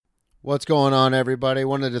What's going on, everybody?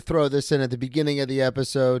 Wanted to throw this in at the beginning of the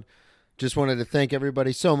episode. Just wanted to thank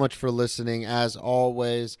everybody so much for listening, as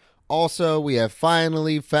always. Also, we have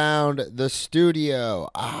finally found the studio.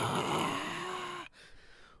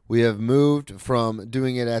 We have moved from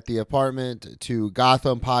doing it at the apartment to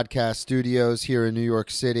Gotham Podcast Studios here in New York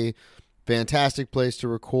City. Fantastic place to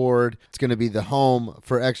record. It's going to be the home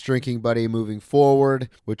for X Drinking Buddy moving forward,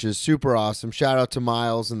 which is super awesome. Shout out to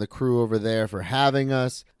Miles and the crew over there for having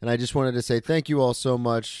us. And I just wanted to say thank you all so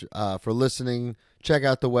much for listening. Check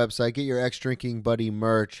out the website. Get your X Drinking Buddy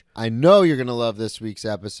merch. I know you're going to love this week's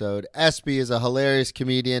episode. Espy is a hilarious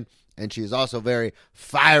comedian, and she is also very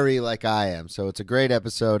fiery like I am. So it's a great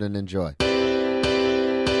episode, and enjoy.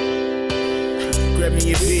 Grab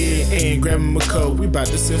me a beer and grab me a coke. We bout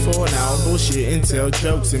to sit for an hour, bullshit and tell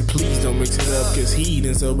jokes. And please don't mix it up, cause he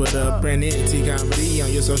done sobered up. Brandon T Comedy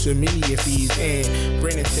on your social media feeds. And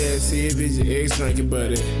Brandon Tassif is your ex drinking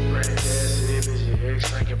buddy. Brandon Tassif is your ex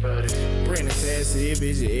drinking buddy. Brandon Tassif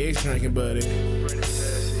is your ex drinking buddy. Brandon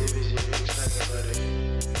Tassif is your ex drinking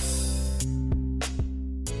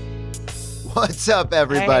buddy. What's up,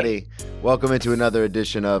 everybody? Hey. Welcome into another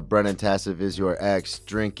edition of Brennan Tassif is your ex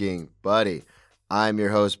drinking buddy. I'm your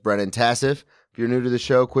host, Brennan Tassif. If you're new to the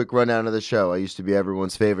show, quick rundown of the show. I used to be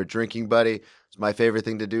everyone's favorite drinking buddy. It's my favorite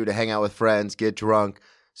thing to do, to hang out with friends, get drunk,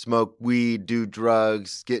 smoke weed, do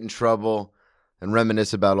drugs, get in trouble, and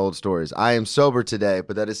reminisce about old stories. I am sober today,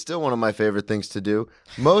 but that is still one of my favorite things to do.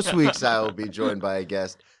 Most weeks I will be joined by a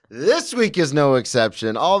guest. This week is no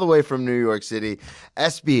exception. All the way from New York City,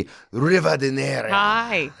 Espy Rivadeneira.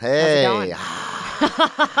 Hi. Hey.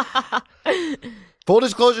 How's it going? Full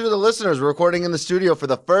disclosure to the listeners, we're recording in the studio for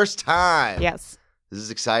the first time. Yes. This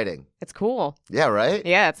is exciting. It's cool. Yeah, right?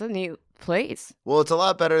 Yeah, it's a neat place. Well, it's a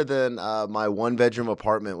lot better than my one-bedroom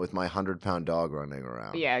apartment with my 100-pound dog running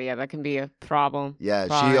around. Yeah, that can be a problem. Yeah,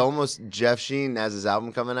 Probably. she almost, Jeff Sheen has his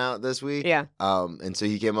album coming out this week. Yeah. And so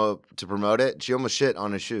he came up to promote it. She almost shit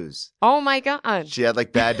on his shoes. Oh, my God. She had,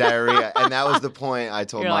 like, bad diarrhea. And that was the point I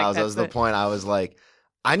told You're like, Miles. That was the point I was like,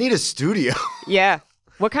 I need a studio. Yeah.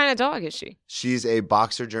 What kind of dog is she? She's a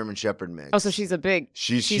boxer German Shepherd mix. Oh, so she's a big...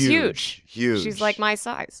 She's huge. Huge. She's like my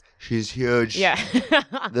size. She's huge. Yeah.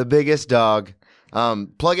 The biggest dog.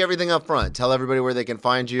 Plug everything up front. Tell everybody where they can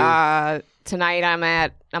find you. Tonight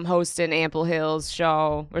I'm hosting Ample Hills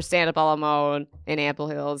show, or Stand Up a la Mode in Ample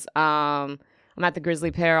Hills. I'm at the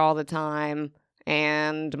Grizzly Pear all the time.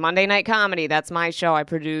 And Monday Night Comedy, that's my show. I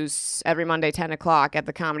produce every Monday 10 o'clock at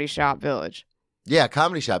the Comedy Shop Village. Yeah,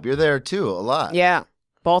 Comedy Shop. You're there too a lot. Yeah.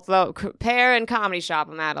 Both the Pear and Comedy Shop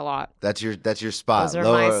I'm at a lot. That's your spot. Those are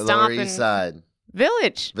my Lower East Side.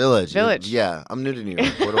 Village. Yeah, I'm new to New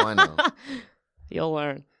York. What do I know? You'll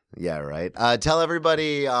learn. Yeah, right. Tell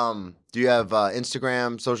everybody, do you have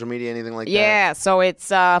Instagram, social media, anything like that? Yeah, so it's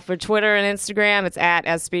for Twitter and Instagram, it's at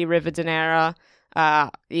Espy Rivadeneira,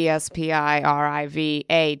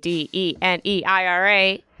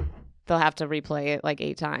 ESPIRIVADENEIRA. They'll have to replay it like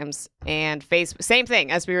 8 times. And Facebook, same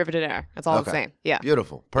thing, Espy Rivadeneira. That's all the same. Yeah.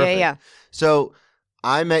 Beautiful. Perfect. Yeah. So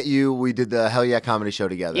I met you. We did the Hell Yeah Comedy Show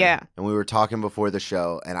together. Yeah. And we were talking before the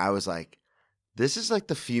show, and I was like, this is like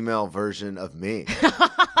the female version of me.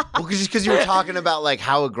 Well, because you were talking about like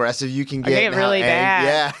how aggressive you can get. I get really bad.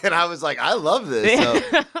 Yeah. And I was like, I love this. So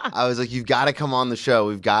I was like, you've got to come on the show.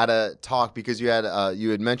 We've got to talk, because you had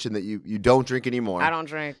mentioned that you don't drink anymore. I don't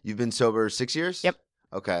drink. You've been sober 6 years? Yep.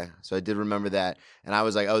 Okay. So I did remember that. And I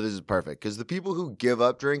was like, oh, this is perfect. Because the people who give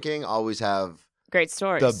up drinking always have great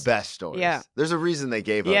stories. The best stories. Yeah. There's a reason they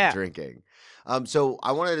gave up drinking. So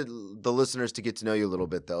I wanted the listeners to get to know you a little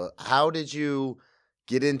bit, though. How did you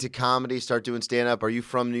get into comedy, start doing stand-up? Are you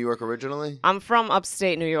from New York originally? I'm from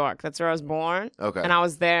upstate New York. That's where I was born. Okay. And I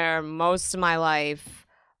was there most of my life.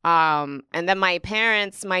 And then my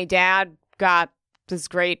dad got this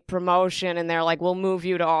great promotion, and they're like, we'll move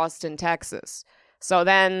you to Austin, Texas. So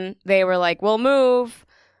then they were like, we'll move.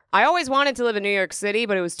 I always wanted to live in New York City,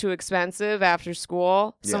 but it was too expensive after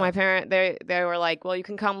school. So my parents, they were like, well, you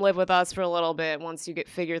can come live with us for a little bit once you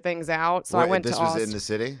figure things out. So I went to Austin. This was in the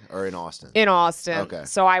city or in Austin? In Austin. Okay.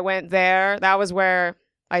 So I went there. That was where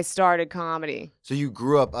I started comedy. So you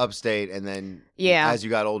grew up upstate, and then as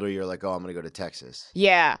you got older, you're like, oh, I'm going to go to Texas.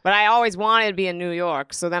 Yeah, but I always wanted to be in New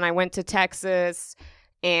York. So then I went to Texas,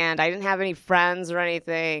 and I didn't have any friends or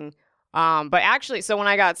anything. But actually, so when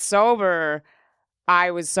I got sober,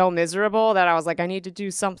 I was so miserable that I was like, I need to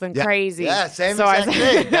do something crazy. Yeah, same exact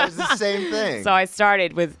thing. That was the same thing. So I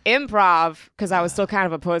started with improv because I was still kind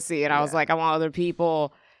of a pussy, and I was like, I want other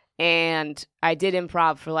people. And I did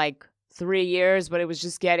improv for like 3 years, but it was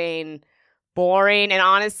just getting boring. And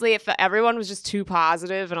honestly, if everyone was just too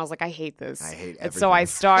positive, and I was like, I hate this. I hate And so I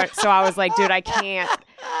was like, dude, I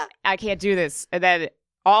can't do this. And then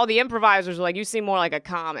all the improvisers were like, you seem more like a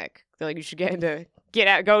comic. They're like, you should go do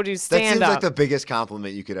stand-up. That seems like the biggest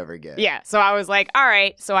compliment you could ever get. Yeah. So I was like, all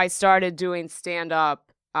right. So I started doing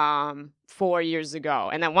stand-up 4 years ago.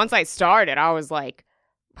 And then once I started, I was like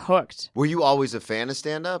hooked. Were you always a fan of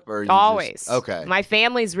stand-up? Or Always. Okay. My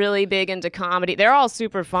family's really big into comedy. They're all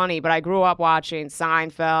super funny, but I grew up watching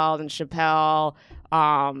Seinfeld and Chappelle,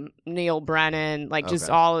 Neil Brennan, like just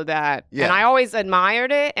all of that. Yeah. And I always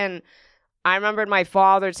admired it. And I remembered my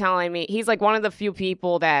father telling me, he's like one of the few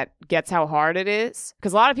people that gets how hard it is.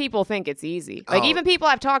 Because a lot of people think it's easy. Like even people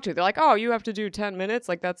I've talked to, they're like, oh, you have to do 10 minutes?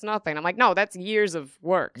 Like that's nothing. I'm like, no, that's years of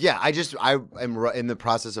work. Yeah, I am in the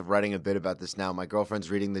process of writing a bit about this now. My girlfriend's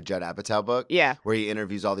reading the Judd Apatow book. Yeah. Where he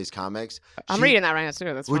interviews all these comics. I'm reading that right now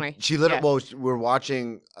too. That's funny. She literally, well, we were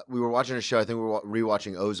watching a show. I think we were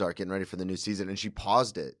rewatching Ozark, getting ready for the new season, and she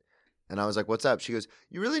paused it. And I was like, what's up? She goes,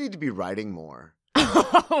 you really need to be writing more.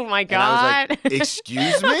 Oh my God. And I was like,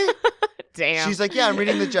 excuse me? Damn. She's like, yeah, I'm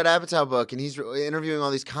reading the Judd Apatow book, and he's interviewing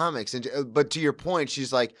all these comics. But to your point,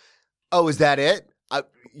 she's like, oh, is that it?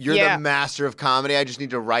 You're the master of comedy. I just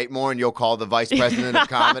need to write more, and you'll call the vice president of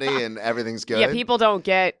comedy, and everything's good. Yeah, people don't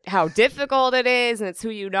get how difficult it is, and it's who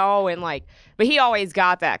you know, and like. But he always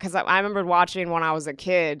got that because I remember watching when I was a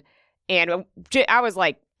kid, and I was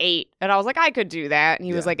like 8, and I was like, I could do that, and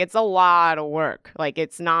he was like, it's a lot of work. Like,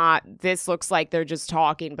 it's not. This looks like they're just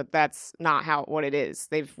talking, but that's not what it is.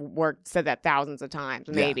 They've said that thousands of times,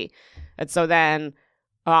 maybe, and so then.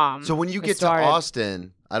 So when you get to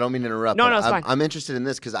Austin, I don't mean to interrupt. No, it's fine. I'm interested in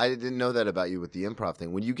this because I didn't know that about you with the improv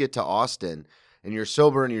thing. When you get to Austin and you're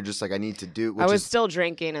sober and you're just like, I need to do. I was still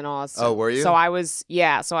drinking in Austin. Oh, were you? So I was,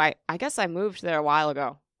 yeah. So I guess I moved there a while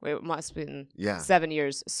ago. It must have been 7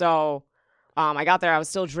 years. So I got there, I was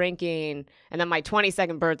still drinking, and then my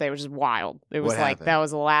 22nd birthday was just wild. It was that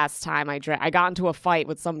was the last time I drank. I got into a fight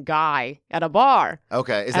with some guy at a bar.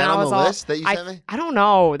 Okay, is that on the list that you sent me? I don't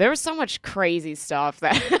know. There was so much crazy stuff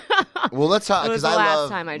that. Well, let's talk because I love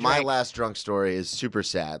time I my drank. last drunk story is super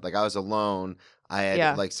sad. Like I was alone. I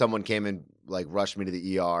had like someone came and like rushed me to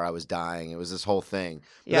the ER. I was dying. It was this whole thing.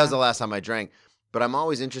 But that was the last time I drank. But I'm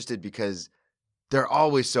always interested because. They're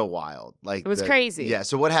always so wild. Like it was crazy. Yeah.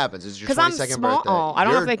 So what happens? It's your 22nd I'm small. birthday. I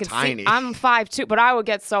don't know if they can tiny. see. I'm 5'2", but I would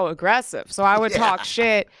get so aggressive. So I would talk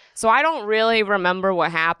shit. So I don't really remember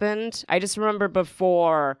what happened. I just remember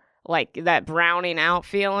before, like that browning out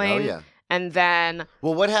feeling. Oh yeah. And then.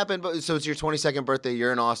 Well, what happened? So it's your 22nd birthday.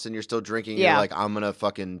 You're in Austin. You're still drinking. Yeah. You're like, I'm gonna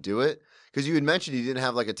fucking do it. Because you had mentioned you didn't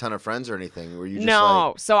have like a ton of friends or anything. Were you just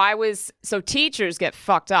no? So teachers get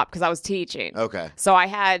fucked up because I was teaching. Okay. So I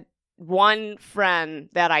had. One friend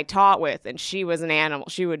that I taught with, and she was an animal.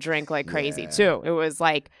 She would drink like crazy too. It was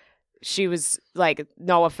like, she was like,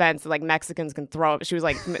 no offense, like Mexicans can throw. She was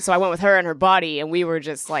like, so I went with her and her buddy, and we were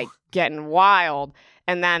just like getting wild.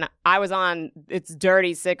 And then I was on, it's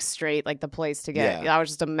Dirty 6th Street, like the place to get. I was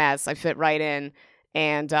just a mess. I fit right in,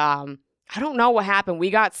 and I don't know what happened. We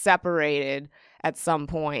got separated at some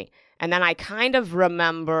point. And then I kind of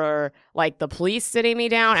remember, like, the police sitting me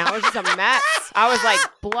down, and I was just a mess. I was, like,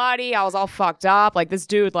 bloody. I was all fucked up. Like, this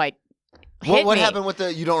dude, like, hit what me. happened with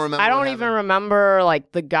you don't remember? I don't even remember,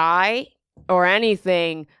 like, the guy or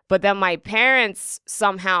anything. But then my parents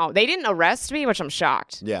somehow, they didn't arrest me, which I'm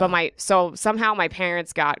shocked. Yeah. But so somehow my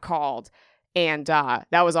parents got called, and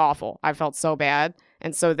that was awful. I felt so bad.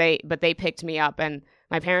 And so they picked me up, and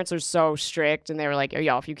my parents are so strict, and they were like,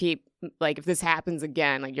 yo, if you keep, like, if this happens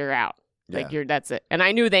again, like, you're out. Like, that's it. And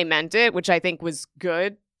I knew they meant it, which I think was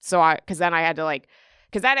good. So because then I had to, like,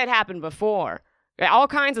 because that had happened before. All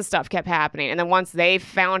kinds of stuff kept happening. And then once they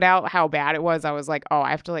found out how bad it was, I was like, oh, I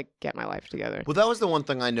have to, like, get my life together. Well, that was the one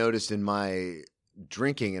thing I noticed in my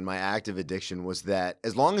drinking and my active addiction was that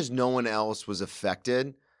as long as no one else was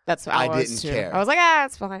affected, that's what I didn't too. care. I was like,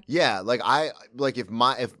 it's fine. Yeah, like if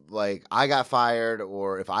I got fired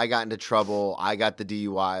or if I got into trouble, I got the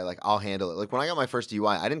DUI, like I'll handle it. Like when I got my first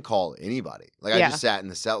DUI, I didn't call anybody. Like I just sat in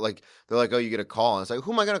the cell. Like they're like, oh, you get a call, and it's like,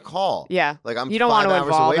 who am I gonna call? Yeah, like I'm you don't 5 want to hours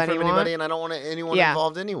involve away from anybody, and I don't want anyone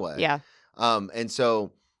involved anyway. Yeah. And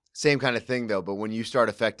so same kind of thing though. But when you start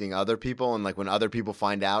affecting other people, and like when other people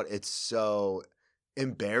find out, it's so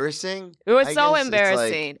embarrassing. It was so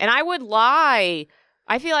embarrassing, and I would lie.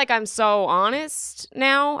 I feel like I'm so honest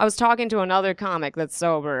now. I was talking to another comic that's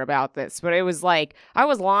sober about this, but it was like I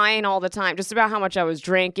was lying all the time just about how much I was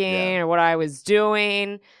drinking or what I was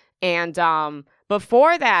doing. And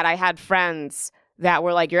before that, I had friends that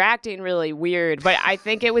were like, you're acting really weird. But I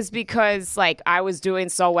think it was because like I was doing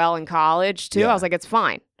so well in college too. I was like, it's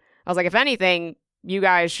fine. I was like, if anything, you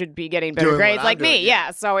guys should be getting better Doing what grades I'm like doing, me. yeah.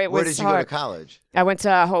 Yeah. So it Where was did you go hard. to college? I went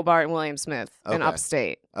to Hobart and William Smith in Okay.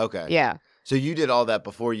 upstate. Okay. Yeah. So you did all that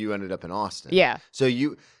before you ended up in Austin. Yeah. So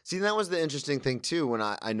you see, that was the interesting thing too. When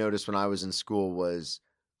I noticed when I was in school was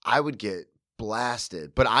I would get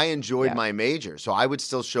blasted, but I enjoyed Yeah. my major, so I would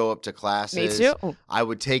still show up to classes. Me too. I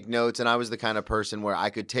would take notes, and I was the kind of person where I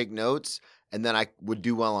could take notes and then I would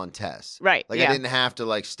do well on tests. Right. Like yeah. I didn't have to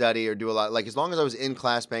like study or do a lot. Like as long as I was in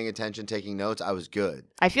class paying attention, taking notes, I was good.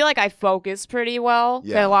 I feel like I focus pretty well.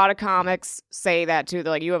 Yeah. And a lot of comics say that too.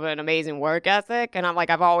 They're like, you have an amazing work ethic. And I'm like,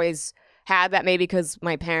 I've always had that, maybe because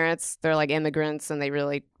my parents, they're like immigrants and they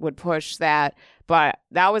really would push that. But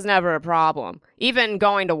that was never a problem. Even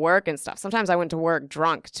going to work and stuff. Sometimes I went to work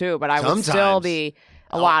drunk too, but I would still Sometimes. be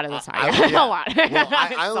a lot of the time. yeah. A lot. Well,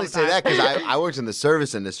 I only say that because Sometimes. I worked in the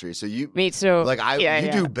service industry, so you Me too. like Yeah, you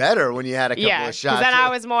yeah. do better when you had a couple Yeah, of shots. then I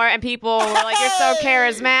was more, and people were like, "You're so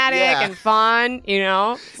charismatic Yeah. and fun," you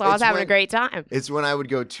know. So I was It's having when- a great time. It's when I would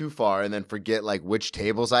go too far and then forget like which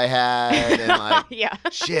tables I had and like Yeah,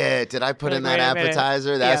 shit, did I put in that Wait a minute.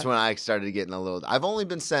 appetizer? That's Yeah. when I started getting a little. I've only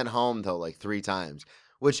been sent home though like 3 times,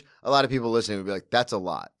 which a lot of people listening would be like, "That's a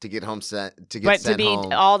lot to get home sent to get but to sent be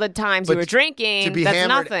home." all the times But you were drinking, to be that's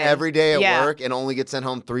hammered nothing. every day at Yeah. work and only get sent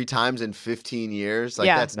home 3 times in 15 years, like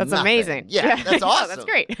yeah, that's that's nothing. amazing. Yeah, that's Yeah, awesome. that's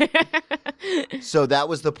great. So that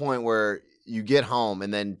was the point where you get home,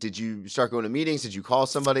 and then did you start going to meetings? Did you call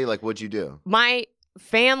somebody? Like, what'd you do? My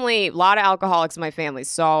family, a lot of alcoholics in my family.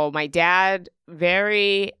 So my dad,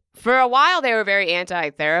 for a while, they were very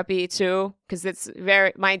anti-therapy too, because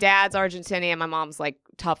my dad's Argentinian, my mom's like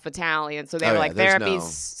tough Italian, so they Oh, were yeah, like, there's therapy's no-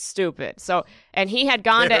 stupid. So, and he had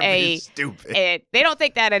gone to Therapy's stupid. they don't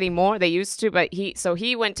think that anymore. They used to, but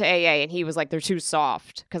he went to AA and he was like, they're too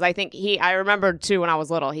soft. Because I think I remember too when I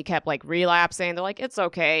was little, he kept like relapsing. They're like, it's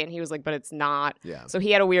okay. And he was like, but it's not. Yeah. So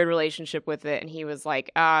he had a weird relationship with it. And he was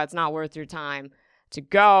like, it's not worth your time to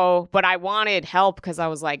go. But I wanted help because I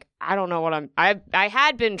was like, I don't know what I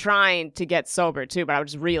had been trying to get sober too, but I would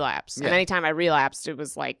just relapse. Yeah. And anytime I relapsed, it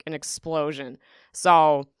was like an explosion.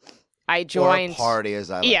 So I joined. Or a party,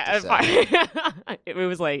 as I like Yeah, to say. it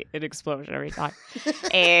was like an explosion every time,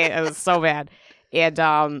 and it was so bad.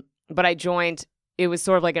 And but I joined. It was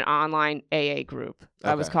sort of like an online AA group.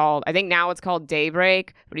 That was Okay. called. I think now it's called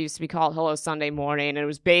Daybreak, but it used to be called Hello Sunday Morning, and it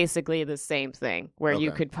was basically the same thing where you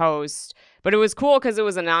Okay. could post. But it was cool because it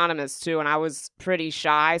was anonymous too, and I was pretty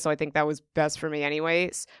shy, so I think that was best for me,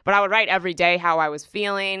 anyways. But I would write every day how I was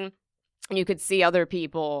feeling, and you could see other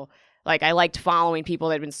people. Like, I liked following people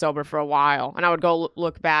that had been sober for a while. And I would go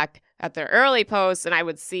look back at their early posts, and I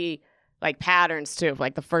would see, like, patterns, too, of,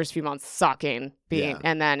 like, the first few months sucking, Yeah.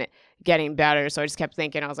 and then getting better. So I just kept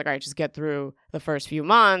thinking, I was like, all right, just get through the first few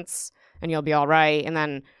months, and you'll be all right. And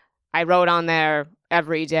then I wrote on there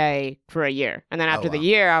every day for a year. And then after the wow.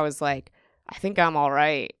 year, I was like, I think I'm all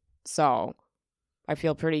right. So I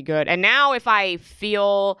feel pretty good. And now if I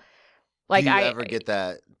feel like do you ever get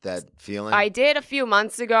that feeling? I did a few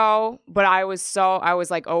months ago, but I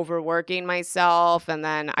was like overworking myself, and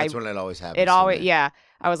then That's when it always happens. it to always me. yeah.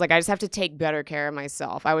 I was like, I just have to take better care of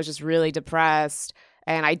myself. I was just really depressed,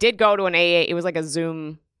 and I did go to an AA. It was like a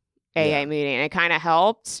Zoom AA Yeah. meeting, and it kind of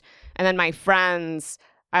helped. And then my friends,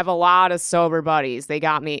 I have a lot of sober buddies. They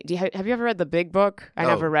got me. Have you ever read the Big Book? I Oh,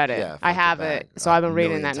 never read it. yeah, I front to have back, it, so I've been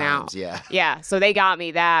reading million that now. times, Yeah. Yeah, so they got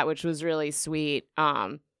me that, which was really sweet.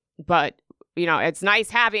 But you know, it's nice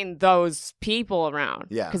having those people around.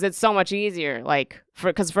 Yeah. because it's so much easier. Like,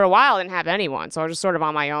 because for a while I didn't have anyone, so I was just sort of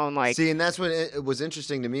on my own. Like, See, and that's what it was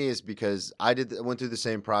interesting to me is because I went through the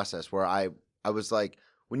same process where I was like,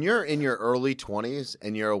 when you're in your early 20s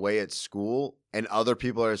and you're away at school and other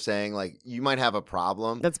people are saying like you might have a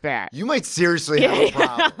problem, that's bad. you might seriously have a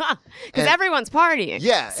problem. because And- everyone's partying.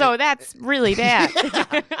 Yeah, so that's really bad. Yeah.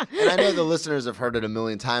 And I know the listeners have heard it a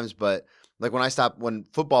million times, but like when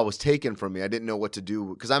football was taken from me, I didn't know what to do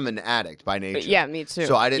because I'm an addict by nature. Yeah, me too.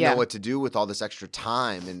 So I didn't Yeah. know what to do with all this extra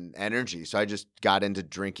time and energy. So I just got into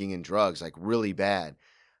drinking and drugs like really bad.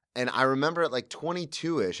 And I remember at like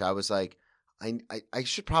 22-ish, I was like, I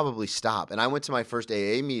should probably stop. And I went to my first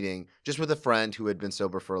AA meeting just with a friend who had been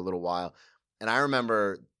sober for a little while. And I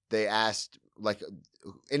remember they asked, like,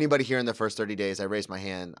 anybody here in the first 30 days? I raised my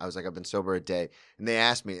hand. I was like, I've been sober a day. And they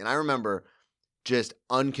asked me. And I remember just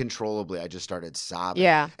uncontrollably, I just started sobbing.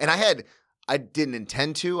 Yeah. And I didn't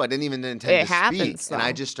intend to. I didn't even intend It to happens, speak. And I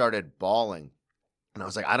though. just started bawling. And I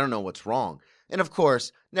was like, I don't know what's wrong. And of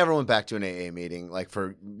course, never went back to an AA meeting like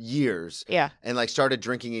for years Yeah. and like started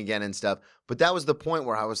drinking again and stuff. But that was the point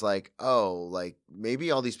where I was like, oh, like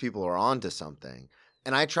maybe all these people are onto something.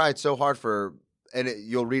 And I tried so hard for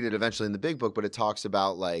you'll read it eventually in the big book, but it talks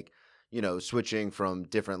about like, you know, switching from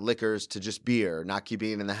different liquors to just beer, not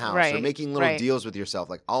keeping it in the house, or Right, making little right. deals with yourself.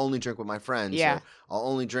 Like, I'll only drink with my friends. Yeah. Or I'll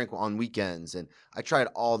only drink on weekends. And I tried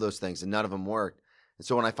all those things and none of them worked. And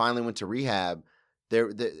so when I finally went to rehab,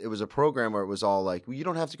 it was a program where it was all like, well, you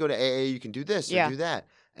don't have to go to AA. You can do this or Yeah. do that.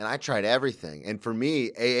 And I tried everything. And for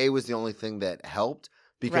me, AA was the only thing that helped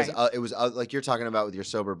because Right. it was like you're talking about with your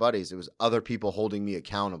sober buddies. It was other people holding me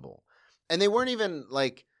accountable. And they weren't even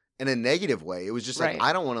like in a negative way. It was just like, Right.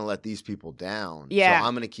 I don't want to let these people down. Yeah. So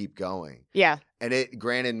I'm going to keep going. Yeah. And it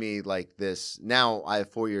granted me like this. Now I have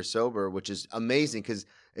 4 years sober, which is amazing. Because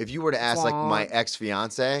if you were to ask like my Long.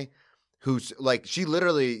 ex-fiance, who's like, she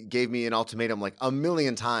literally gave me an ultimatum like a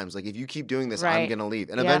million times. Like, if you keep doing this, I'm Right. going to leave.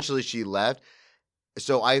 And Yeah. eventually she left.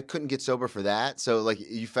 So I couldn't get sober for that. So like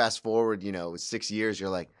you fast forward, 6 years, you're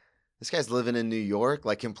like, this guy's living in New York,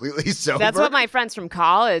 like completely sober. That's what my friends from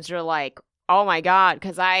college are like. Oh my God,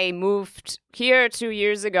 because I moved here 2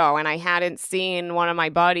 years ago and I hadn't seen one of my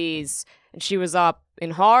buddies, and she was up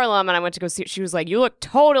in Harlem, and I went to go see. She was like, "You look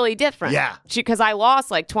totally different." Yeah. Because I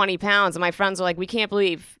lost like 20 pounds, and my friends were like, "We can't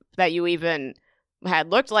believe that you even had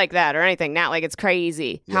looked like that or anything." Now, like, it's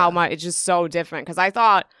crazy how Yeah. much it's just so different. Because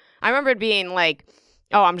I remember it being like,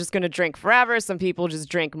 oh, I'm just going to drink forever. Some people just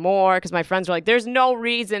drink more, because my friends were like, there's no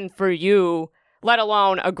reason for you, let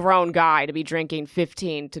alone a grown guy, to be drinking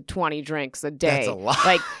 15 to 20 drinks a day. That's a lot.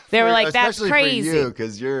 Like, they were like, that's Especially crazy. for you,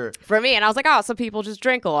 because you're... For me. And I was like, oh, some people just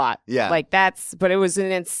drink a lot. Yeah. Like, but it was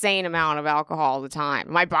an insane amount of alcohol all the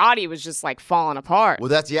time. My body was just like falling apart. Well,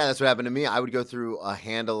 that's what happened to me. I would go through a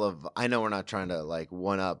handle of... I know we're not trying to like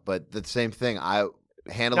one up, but the same thing.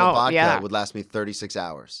 Handle of vodka yeah. would last me 36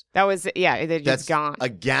 hours. That was, yeah, they're That's just gone.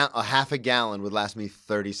 a half a gallon would last me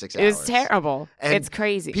 36 hours. It was terrible. And It's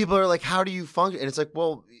crazy. People are like, how do you function? And it's like,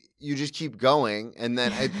 well, you just keep going. And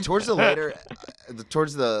then towards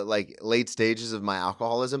the like late stages of my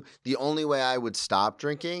alcoholism, the only way I would stop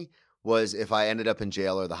drinking was if I ended up in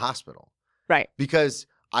jail or the hospital. Right. Because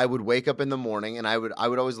I would wake up in the morning and I would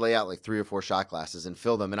always lay out like 3 or 4 shot glasses and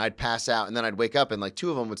fill them, and I'd pass out, and then I'd wake up and like 2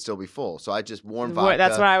 of them would still be full. So I'd just warm vodka.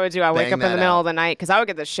 That's what I would do. I wake bang up in the that middle out. of the night, because I would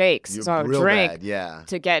get the shakes. You're So I would real drink bad, yeah.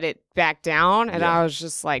 to get it back down. And Yeah. I was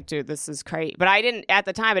just like, dude, this is crazy. But at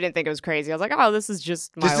the time, I didn't think it was crazy. I was like, oh, this is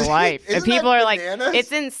just my This is- life. And isn't people that are like, bananas?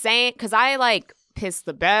 it's insane. Because I like piss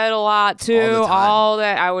the bed a lot too. All the time. All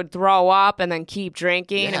that. I would throw up and then keep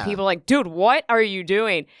drinking. Yeah. And people are like, dude, what are you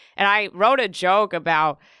doing? And I wrote a joke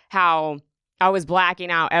about how I was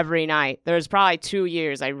blacking out every night. There's probably 2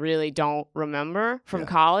 years I really don't remember from Yeah.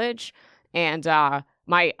 college. And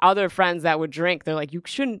my other friends that would drink, they're like, you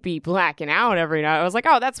shouldn't be blacking out every night. I was like,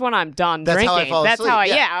 oh, that's when I'm done That's drinking. how I fall That's asleep, how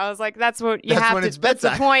yeah. I was like, that's what you That's have when to, it's that's the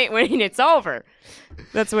bedtime. point when it's over.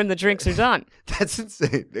 That's when the drinks are done. That's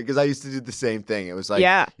insane, because I used to do the same thing. It was like,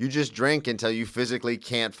 Yeah. you just drink until you physically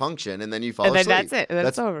can't function, and then you fall And then asleep. that's it, and then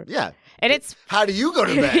it's over. Yeah. And it's How do you go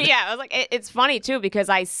to bed? yeah, I was like, it's funny too, because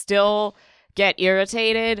I still get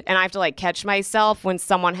irritated, and I have to like catch myself when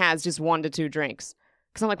someone has just 1 to 2 drinks.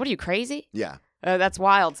 Because I'm like, what are you, crazy? Yeah. That's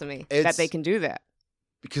wild to me that It's- they can do that.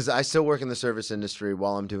 Because I still work in the service industry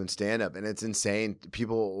while I'm doing stand-up, and it's insane.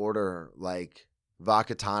 People order like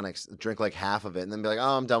vodka tonics, drink like half of it, and then be like,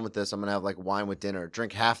 oh, I'm done with this. I'm going to have like wine with dinner.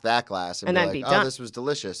 Drink half that glass, and And be then like, be oh, done. this was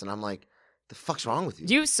delicious. And I'm like, the fuck's wrong with you?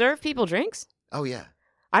 Do you serve people drinks? Oh, yeah.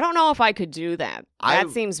 I don't know if I could do that. I-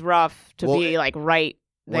 That seems rough to Well, be like right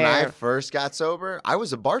When I there. first got sober, I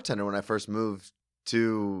was a bartender when I first moved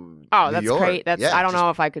to Oh, New that's York. great. That's Yeah, I don't just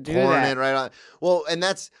know if I could do pouring that. it right on. Well, and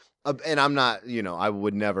that's and I'm not, I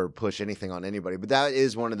would never push anything on anybody, but that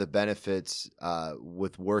is one of the benefits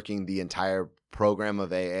with working the entire program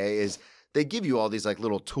of AA is they give you all these like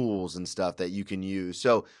little tools and stuff that you can use.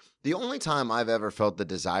 So the only time I've ever felt the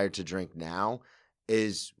desire to drink now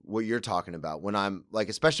is what you're talking about, when I'm like,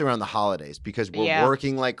 especially around the holidays, because we're Yeah.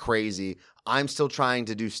 working like crazy. I'm still trying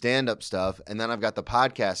to do stand-up stuff, and then I've got the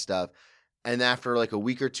podcast stuff. And after like a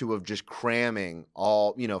week or two of just cramming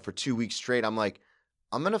all, for 2 weeks straight, I'm like,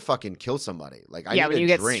 I'm going to fucking kill somebody. Like, I Yeah, need when to you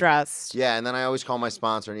get drink. stressed. Yeah, and then I always call my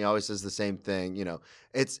sponsor, and he always says the same thing.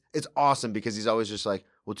 It's awesome, because he's always just like,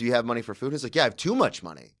 well, do you have money for food? He's like, yeah, I have too much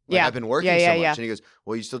money. Like, Yeah. I've been working Yeah, so yeah, much. yeah. And he goes,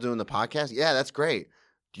 well, you still doing the podcast? Yeah, that's great.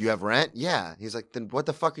 Do you have rent? Yeah. He's like, then what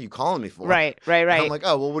the fuck are you calling me for? Right. And I'm like,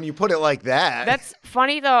 oh, well, when you put it like that. That's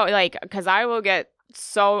funny though, like, because I will get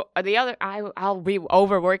I'll be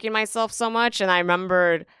overworking myself so much, and I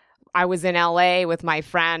remembered I was in LA with my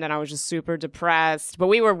friend, and I was just super depressed. But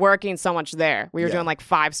we were working so much there. We were Yeah. doing like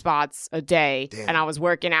 5 spots a day, Damn. and I was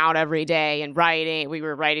working out every day and writing. We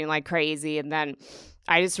were writing like crazy, and then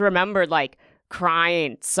I just remembered like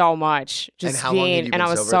crying so much, just and how long had you been and I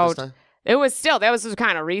was sober so at this time? It was still, that was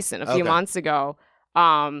kind of recent, a few Okay. months ago.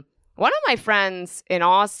 One of my friends in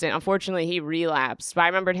Austin, unfortunately, he relapsed, but I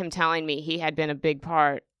remembered him telling me he had been a big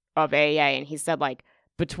part of AA, and he said, like,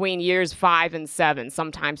 between years 5 and 7,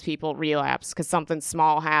 sometimes people relapse because something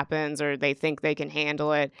small happens or they think they can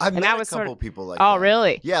handle it. I've and met that a was couple sort of, people like oh, that.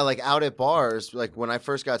 really? Yeah, like out at bars. Like when I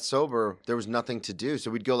first got sober, there was nothing to do,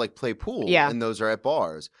 so we'd go like play pool. Yeah. And those are at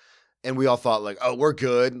bars, and we all thought like, oh, we're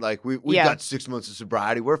good. Like we Yeah. got 6 months of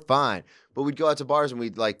sobriety, we're fine. But we'd go out to bars and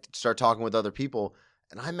we'd like start talking with other people.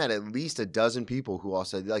 And I met at least a dozen people who all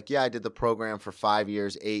said like, yeah, I did the program for 5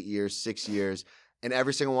 years, 8 years, 6 years. And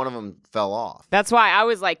every single one of them fell off. That's why I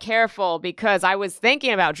was like careful because I was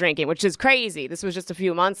thinking about drinking, which is crazy. This was just a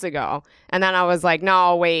few months ago. And then I was like,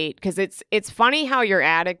 no, wait, because it's funny how your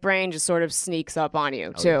addict brain just sort of sneaks up on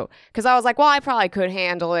you too. Because I was like, well, I probably could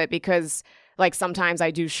handle it because like sometimes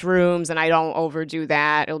I do shrooms and I don't overdo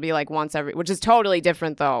that. It'll be like once every, which is totally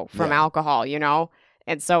different though from Yeah. alcohol, you know?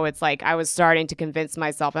 And so it's like I was starting to convince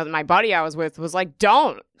myself. And my buddy I was with was like,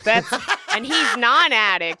 don't. That's and he's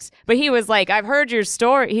non-addict, but he was like, I've heard your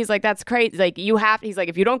story. He's like, that's crazy. Like he's like,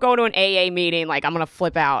 if you don't go to an AA meeting, like I'm gonna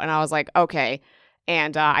flip out. And I was like, okay.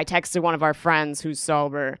 And I texted one of our friends who's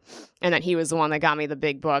sober, and then he was the one that got me the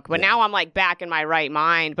big book. But now I'm like back in my right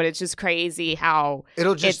mind. But it's just crazy how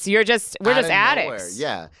It'll just we're just out of addicts. nowhere.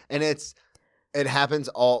 Yeah. And it happens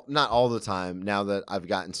not all the time now that I've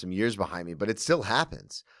gotten some years behind me, but it still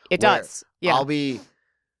happens. It where does. Yeah. I'll be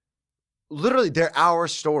literally, they're our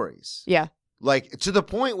stories. Yeah. Like to the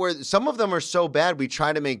point where some of them are so bad, we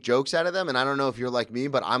try to make jokes out of them. And I don't know if you're like me,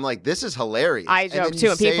 but I'm like, this is hilarious. I And joke then too, you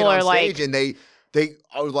and say people it on are like- stage and they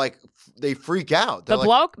are like, they freak out. They're The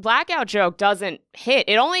like, blackout joke doesn't hit.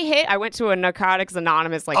 It only hit. I went to a Narcotics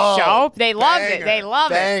Anonymous Oh, show. They loved it. banger, They love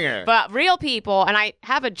banger. it. But real people, and I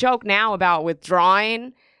have a joke now about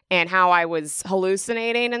withdrawing and how I was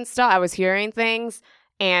hallucinating and stuff. I was hearing things,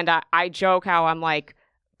 and I joke how I'm like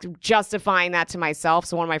justifying that to myself.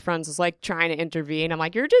 So one of my friends was like trying to intervene. I'm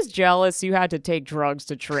like, you're just jealous you had to take drugs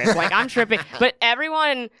to trip. Like I'm tripping. But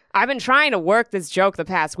I've been trying to work this joke the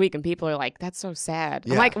past week, and people are like, that's so sad.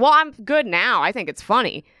 Yeah. I'm like, well, I'm good now. I think it's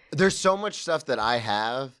funny. there's so much stuff that I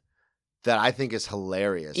have that I think is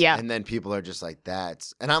hilarious. Yeah. And then people are just like,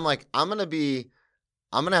 and I'm like, I'm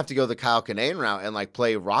going to have to go the Kyle Kinane route and like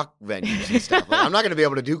play rock venues and stuff. Like, I'm not going to be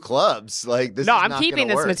able to do clubs. Like this. No, is I'm not keeping gonna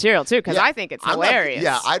this work. material too because Yeah, I think it's I'm not- hilarious.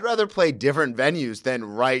 I'd rather play different venues than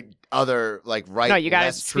write other No, you gotta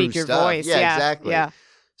less true speak your stuff. voice. Yeah, exactly. Yeah.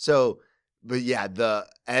 So, but yeah, the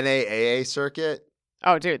NAAA circuit.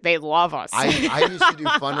 Oh, dude, they love us. I used to do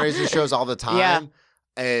fundraiser shows all the time. Yeah.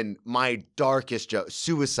 And my darkest joke,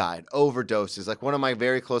 suicide, overdoses. Like one of my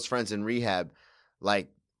very close friends in rehab, like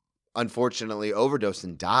unfortunately overdosed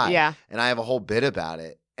and died. Yeah. And I have a whole bit about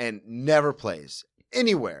it and never plays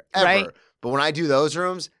anywhere, ever. Right. But when I do those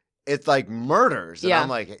rooms, it's like murders. And Yeah. I'm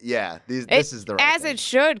like, yeah, this is the right as thing. it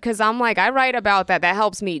should, because I'm like, I write about that. That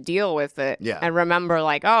helps me deal with it. Yeah. And remember,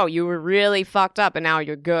 like, oh, you were really fucked up and now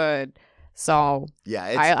you're good. So Yeah,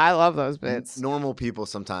 it's I love those bits. normal people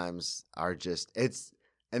sometimes are just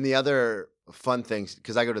and the other fun things,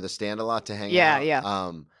 because I go to the Stand a lot to hang Yeah, out.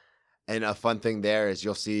 yeah. And a fun thing there is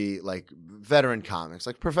you'll see like veteran comics,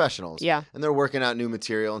 like professionals. Yeah. And they're working out new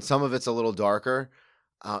material, and some of it's a little darker.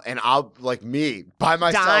 And I'll, like me, by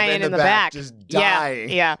myself Dying in the back, just dying.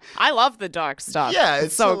 Yeah, yeah. I love the dark stuff. Yeah, it's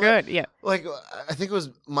it's so so- good. Yeah. Like, I think it was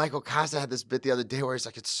Michael Costa had this bit the other day where he's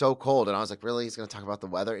like, it's so cold. And I was like, really? He's going to talk about the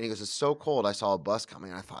weather? And he goes, it's so cold. I saw a bus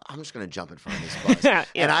coming. And I thought, I'm just going to jump in front of this bus. Yeah,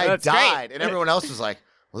 And I that's died. great. And everyone else was like,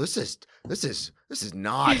 well, this is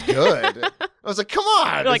not good. I was like, come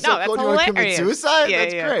on. You're like, It's so no, that's cold. You want to commit hilarious. suicide? Yeah,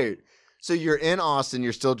 That's yeah. great. So you're in Austin.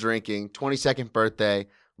 You're still drinking. 22nd birthday.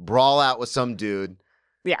 Brawl out with some dude.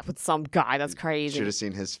 Yeah, with some guy. That's crazy. Should have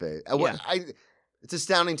seen his face. Yeah. It's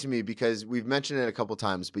astounding to me because we've mentioned it a couple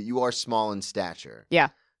times, but you are small in stature. Yeah.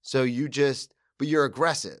 So but you're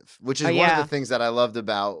aggressive, which is Oh, one yeah. of the things that I loved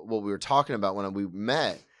about what we were talking about when we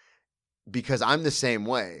met, because I'm the same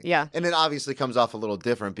way. Yeah. And it obviously comes off a little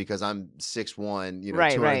different because I'm 6'1",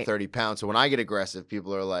 Right, 230 pounds. So when I get aggressive,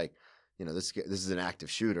 people are like, this is an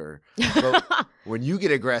active shooter. But when you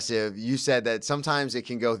get aggressive, you said that sometimes it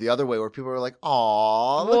can go the other way where people are like,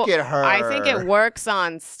 "Aw, look Well, at her." I think it works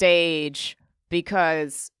on stage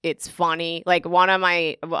because it's funny. Like a lot of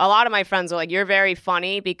my friends are like, you're very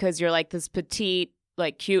funny because you're like this petite,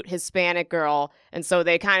 like cute Hispanic girl. And so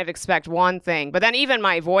they kind of expect one thing. But then even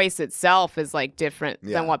my voice itself is like different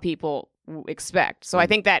Yeah. than what people expect. So I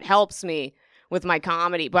think that helps me with my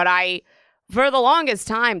comedy. But for the longest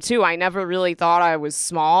time too, I never really thought I was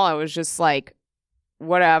small. I was just like,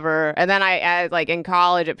 whatever. And then I like in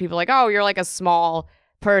college, people like, oh, you're like a small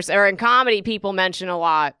person, or in comedy, people mention a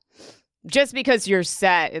lot. Just because you're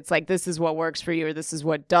set, it's like, this is what works for you or this is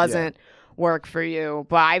what doesn't work for you.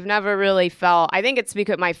 But I've never really felt, I think it's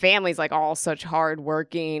because my family's like all such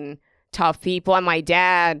hardworking, tough people. And my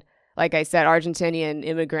dad, like I said, Argentinian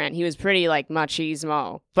immigrant, he was pretty like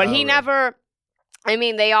machismo. But he never, I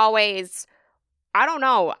mean, they always, I don't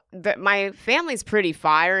know, my family's pretty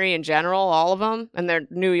fiery in general, all of them. And they're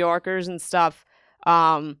New Yorkers and stuff.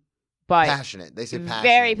 But passionate. They say passionate.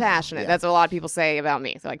 Very passionate. Yeah. That's what a lot of people say about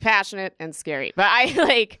me. They're like passionate and scary. But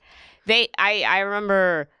I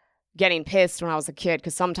remember getting pissed when I was a kid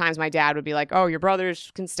because sometimes my dad would be like, oh, your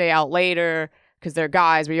brothers can stay out later because they're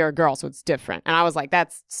guys, but you're a girl, so it's different. And I was like,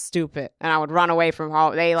 that's stupid. And I would run away from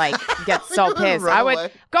home. They like get so pissed. I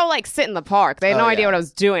would go like sit in the park. They had no idea what I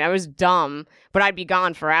was doing. I was dumb, but I'd be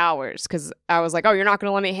gone for hours because I was like, oh, you're not going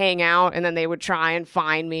to let me hang out. And then they would try and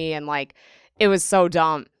find me. And like, it was so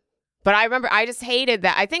dumb. But I remember I just hated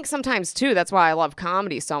that. I think sometimes, too, that's why I love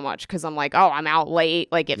comedy so much because I'm like, oh, I'm out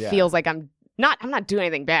late. Like, it feels like I'm not doing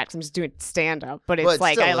anything bad because I'm just doing stand-up. But it's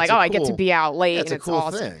like, I get to be out late and it's cool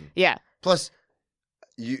awesome. Thing. Yeah. Plus,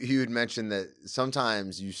 you had mentioned that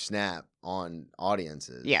sometimes you snap on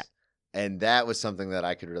audiences. Yeah. And that was something that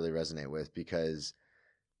I could really resonate with because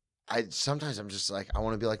sometimes I'm just like, I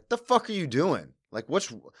want to be like, the fuck are you doing? Like,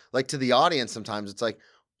 what's like to the audience sometimes it's like,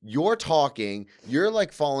 you're talking, you're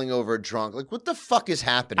like falling over drunk. Like, what the fuck is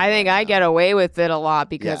happening? I think I get away with it a lot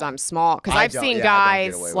because I'm small. Because I've seen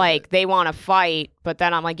guys like they want to fight, but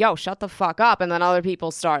then I'm like, yo, shut the fuck up. And then other people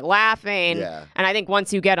start laughing. Yeah. And I think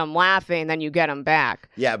once you get them laughing, then you get them back.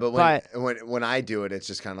 Yeah, but when I do it, it's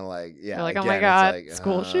just kind of like, you're like, oh my God, like,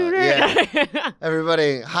 school shooter. Yeah.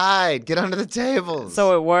 Everybody hide, get under the tables.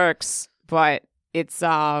 So it works, but it's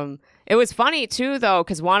it was funny too though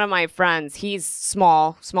because one of my friends, he's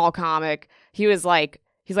small comic, he's like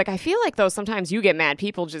I feel like though sometimes you get mad,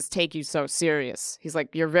 people just take you so serious. He's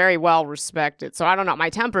like, you're very well respected. So I don't know, my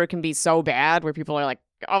temper can be so bad where people are like,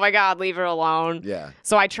 oh my God, leave her alone. Yeah.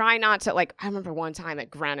 So I try not to, like, I remember one time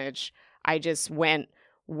at Greenwich I just went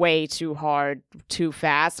way too hard too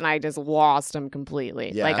fast and I just lost him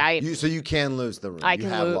completely. Yeah. Like so you can lose the room. I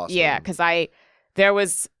can lose, lost yeah, because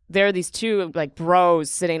there are these two like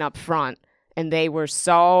bros sitting up front and they were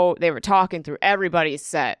talking through everybody's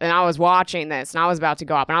set and I was watching this and I was about to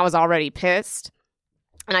go up and I was already pissed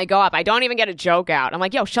and I go up, I don't even get a joke out. I'm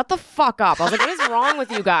like, yo, shut the fuck up. I was like, what is wrong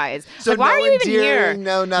with you guys? So like, why are you even here?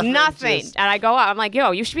 No, nothing. And I go up, I'm like,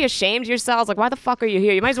 yo, you should be ashamed of yourselves. Like, why the fuck are you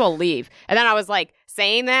here? You might as well leave. And then I was like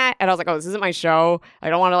saying that and I was like, oh, this isn't my show. I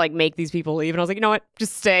don't want to like make these people leave. And I was like, you know what,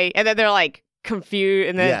 just stay. And then they're like confused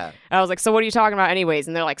and then I was like, so what are you talking about anyways?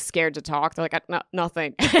 And they're like scared to talk. They're like,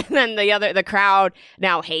 nothing. And then the crowd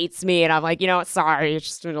now hates me and I'm like, you know what, sorry, it's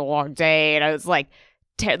just been a long day. And I was like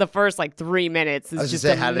the first like 3 minutes is just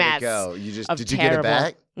a how mess. Did it go? Did you terrible. Get it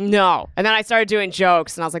back? No. And then I started doing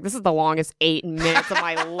jokes and I was like, this is the longest 8 minutes of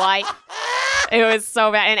my life. It was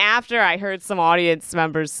so bad. And after I heard some audience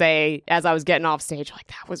members say, as I was getting off stage, like,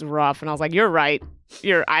 that was rough. And I was like, you're right.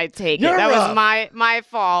 I take it. That was my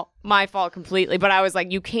fault. My fault completely. But I was like,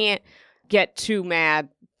 you can't get too mad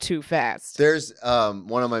too fast. There's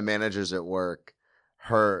one of my managers at work.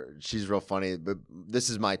 She's real funny, but this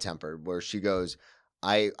is my temper, where she goes,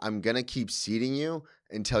 I'm gonna keep seating you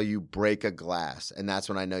until you break a glass, and that's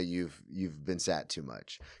when I know you've been sat too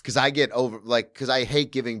much. Because I get because I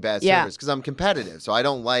hate giving bad service because I'm competitive, so I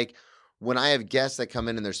don't like when I have guests that come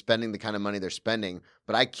in and they're spending the kind of money they're spending,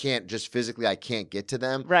 but I can't just physically, I can't get to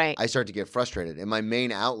them. Right. I start to get frustrated, and my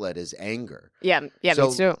main outlet is anger. Yeah, so,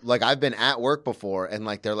 me too. Like, I've been at work before, and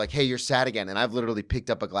like they're like, "Hey, you're sad again," and I've literally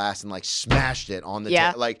picked up a glass and like smashed it on the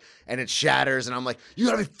table, and it shatters, and I'm like, "You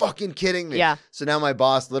gotta be fucking kidding me!" Yeah. So now my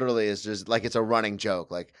boss literally is just like, it's a running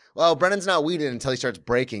joke, like, "Well, Brennan's not weeded until he starts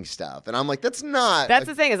breaking stuff," and I'm like, "That's not." That's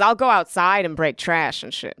the thing is, I'll go outside and break trash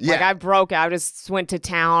and shit. Yeah. Like I just went to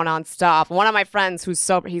town on stuff. One of my friends who's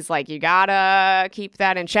sober, he's like, "You gotta keep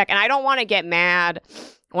that in check," and I don't want to get mad.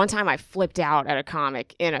 One time I flipped out at a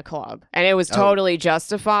comic in a club, and it was totally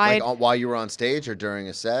justified. Like while you were on stage or during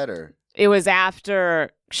a set, or? It was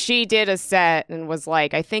after she did a set and was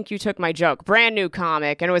like, I think you took my joke. Brand new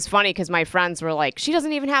comic. And it was funny because my friends were like, she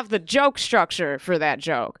doesn't even have the joke structure for that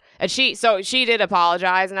joke. And she did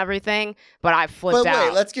apologize and everything, but I flipped out. But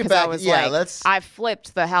wait, let's get back. I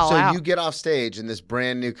flipped the hell out. So you get off stage and this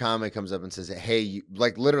brand new comic comes up and says, hey,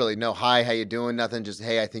 like literally, no, hi, how you doing? Nothing. Just,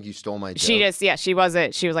 hey, I think you stole my joke. She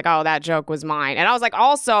was like, oh, that joke was mine. And I was like,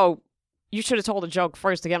 also, you should have told a joke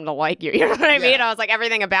first to get him to like you. You know what I mean? I was like,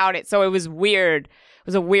 everything about it. So it was weird. It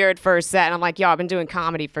was a weird first set. And I'm like, yo, I've been doing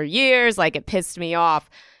comedy for years. Like, it pissed me off.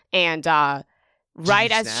 And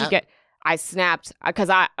right as she I snapped because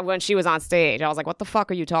when she was on stage, I was like, "What the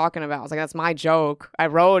fuck are you talking about?" I was like, "That's my joke. I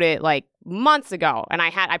wrote it like months ago," and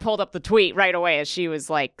I pulled up the tweet right away as she was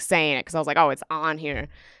like saying it because I was like, "Oh, it's on here."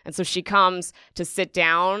 And so she comes to sit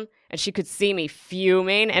down, and she could see me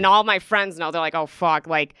fuming, and all my friends know. They're like, "Oh fuck!"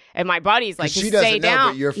 Like, and my buddy's like, "Just stay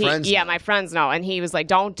down." But your friends, yeah, my friends know, and he was like,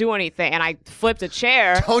 "Don't do anything," and I flipped a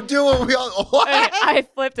chair. Don't do what we all. What? I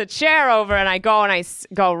flipped a chair over and I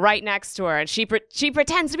go right next to her and she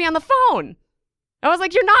pretends to be on the phone. I was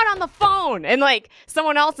like, "You're not on the phone." And like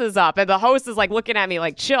someone else is up and the host is like looking at me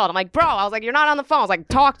like chilled. I'm like, "Bro," I was like, "You're not on the phone." I was like,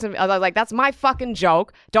 "Talk to me." I was like, "That's my fucking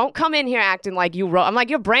joke. Don't come in here acting like you wrote." I'm like,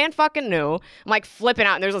 "You're brand fucking new." I'm like flipping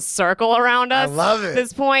out and there's a circle around us. I love it. At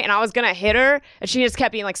this point, and I was gonna hit her and she just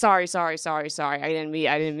kept being like, "Sorry. I didn't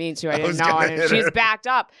mean to. I didn't know." And she's backed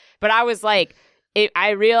up. But I was like, I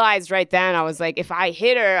realized right then, I was like, if I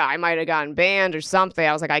hit her, I might have gotten banned or something.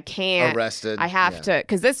 I was like, I can't. Arrested. I have to.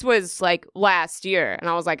 Because this was like last year. And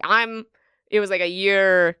I was like, it was like a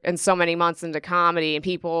year and so many months into comedy. And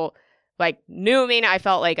people like knew me. And I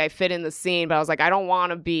felt like I fit in the scene. But I was like, I don't want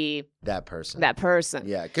to be that person.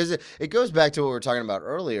 Yeah. Because it goes back to what we were talking about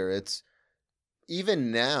earlier. It's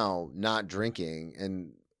even now not drinking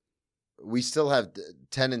and we still have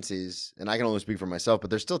tendencies, and I can only speak for myself,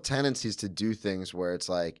 but there's still tendencies to do things where it's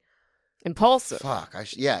like impulsive. Fuck.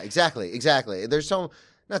 Yeah, exactly. There's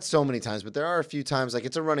not so many times, but there are a few times, like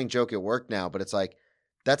it's a running joke at work now, but it's like,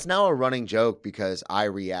 that's now a running joke because I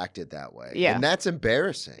reacted that way. Yeah. And that's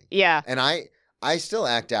embarrassing. Yeah. And I still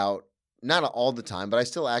act out, not all the time, but I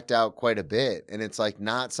still act out quite a bit. And it's like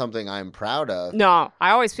not something I'm proud of. No,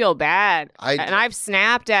 I always feel bad. And I've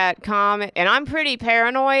snapped at comment, and I'm pretty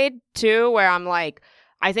paranoid too, where I'm like,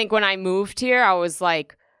 I think when I moved here, I was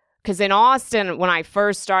like, because in Austin, when I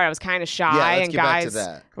first started, I was kind of shy, and guys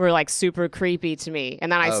were like super creepy to me.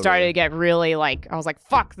 And then I started to get really like, I was like,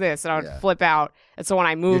 fuck this, and I would flip out. And so when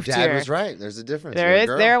I moved here, your dad was right. There's a difference.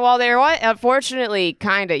 There was unfortunately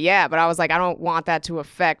kind of, yeah. But I was like, I don't want that to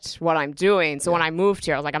affect what I'm doing. So when I moved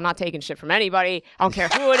here, I was like, I'm not taking shit from anybody. I don't care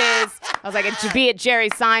who it is. I was like, be it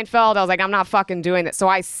Jerry Seinfeld. I was like, I'm not fucking doing that. So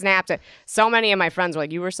I snapped it. So many of my friends were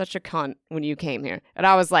like, you were such a cunt when you came here. And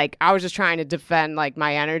I was like, I was just trying to defend like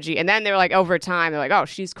my energy. And then they were like, over time, they're like, oh,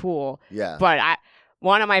 she's cool. Yeah. But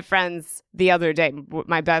one of my friends the other day,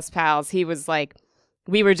 my best pals, he was like,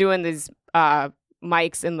 we were doing these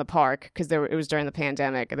mics in the park because it was during the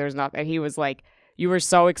pandemic and there was not, and he was like, you were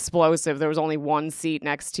so explosive, there was only one seat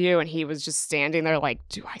next to you, and he was just standing there like,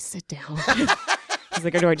 do I sit down? He's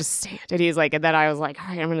like, or do I just stand? And he's like, and then I was like, all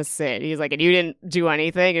right, I'm gonna sit. He's like, and you didn't do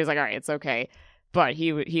anything? He was like, all right, it's okay. But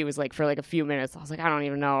he was like, for like a few minutes, I was like, I don't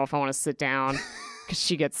even know if I want to sit down because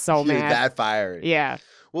she gets so mad. That fiery. Yeah.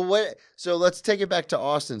 Well, so let's take it back to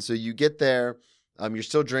Austin. So you get there, you're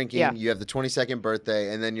still drinking. Yeah. You have the 22nd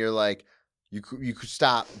birthday, and then you're like, you could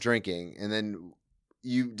stop drinking, and then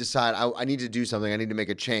you decide I need to do something. I need to make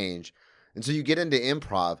a change, and so you get into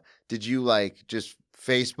improv. Did you like just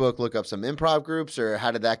Facebook look up some improv groups, or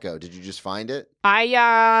how did that go? Did you just find it?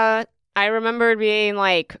 I remember being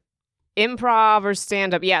like improv or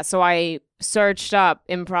stand up. Yeah, so I searched up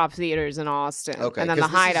improv theaters in Austin. Okay, and then the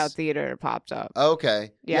Hideout Theater popped up.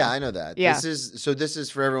 Okay, yeah, I know that. Yeah. This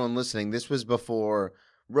is for everyone listening. This was before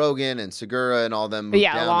Rogan and Segura and all them.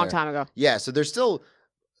 Yeah, a long time ago. Yeah, so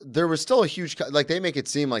there was still a huge, like they make it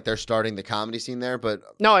seem like they're starting the comedy scene there, but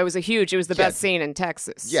no, it was the best scene in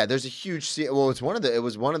Texas. Yeah, there's a huge scene. Well, it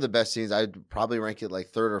was one of the best scenes. I'd probably rank it like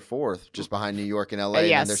third or fourth, just behind New York and LA,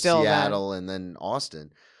 and then there's Seattle and then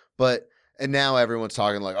Austin. And now everyone's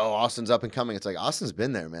talking like, oh, Austin's up and coming. It's like Austin's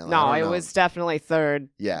been there, man. No, it was definitely third.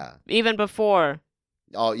 Yeah, even before.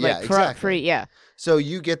 Oh yeah, like, exactly. Yeah. So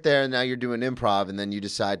you get there, and now you're doing improv, and then you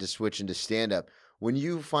decide to switch into stand-up. When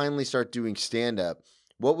you finally start doing stand-up,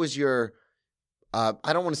 what was your, I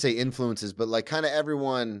don't want to say influences, but like kind of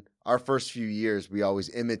everyone, our first few years, we always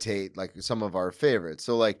imitate like some of our favorites.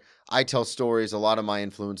 So like I tell stories, a lot of my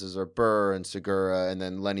influences are Burr and Segura and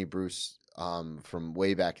then Lenny Bruce from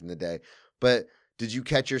way back in the day. But did you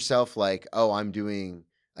catch yourself like, oh, I'm doing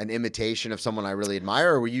an imitation of someone I really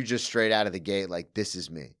admire, or were you just straight out of the gate like, this is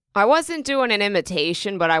me? I wasn't doing an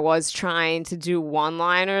imitation, but I was trying to do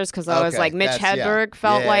one-liners because I was like, Mitch Hedberg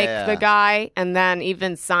felt like the guy, and then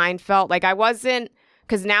even Seinfeld. Like I wasn't,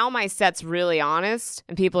 because now my set's really honest,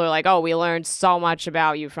 and people are like, oh, we learned so much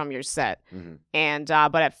about you from your set. Mm-hmm. And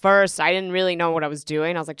but at first, I didn't really know what I was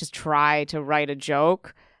doing. I was like, just try to write a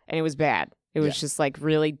joke, and it was bad. It was just like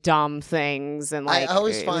really dumb things, and like I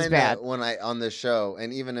always find that when on this show,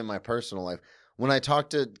 and even in my personal life, when I talk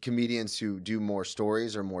to comedians who do more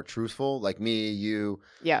stories or more truthful, like me, you,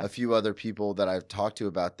 a few other people that I've talked to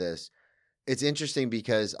about this, it's interesting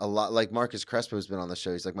because a lot, like Marcus Crespo has been on the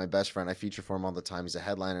show. He's like my best friend. I feature for him all the time. He's a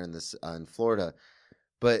headliner in Florida,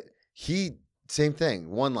 but same thing,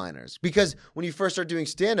 one-liners. Because when you first start doing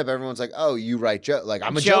stand-up, everyone's like, "Oh, you write jokes." Like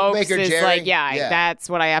I'm a joke maker, is Jerry. Like, that's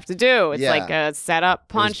what I have to do. It's Yeah. like a setup,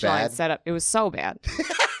 punchline, setup. It was so bad.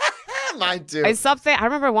 Mine too. I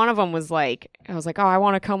remember one of them was like, I was like, "Oh, I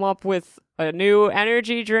want to come up with a new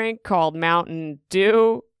energy drink called Mountain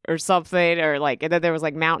Dew or something," or like, and then there was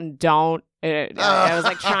like Mountain Don't. I was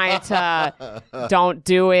like trying to don't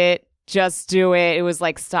do it, just do it. It was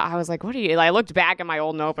like, I was like, what are you? I looked back at my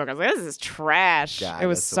old notebook. I was like, this is trash. God, it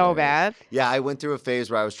was so bad. Yeah, I went through a phase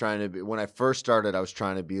where I was trying to be, when I first started, I was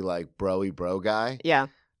trying to be like broy bro guy. Yeah.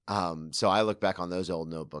 So I look back on those old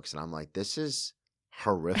notebooks and I'm like, this is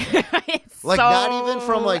horrific. It's like so not even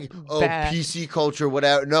from like, bad. PC culture,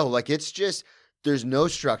 whatever. No, like it's just, there's no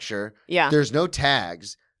structure. Yeah. There's no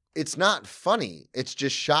tags. It's not funny. It's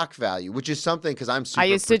just shock value, which is something because I'm super I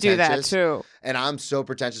used to do that pretentious, too. and I'm so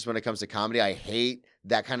pretentious when it comes to comedy. I hate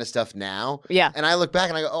that kind of stuff now. Yeah. And I look back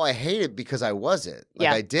and I go, oh, I hate it because I was it. Like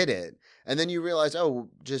Yeah. I did it. And then you realize, oh,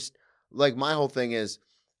 just like my whole thing is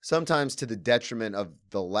sometimes to the detriment of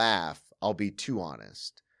the laugh, I'll be too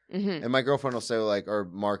honest. Mm-hmm. And my girlfriend will say, like, or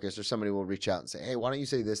Marcus or somebody will reach out and say, hey, why don't you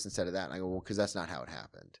say this instead of that? And I go, well, because that's not how it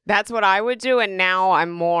happened. That's what I would do. And now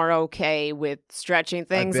I'm more okay with stretching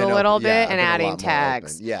things a little bit and adding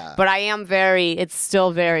tags. Yeah. But it's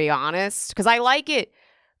still very honest because I like it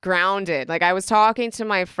grounded. Like I was talking to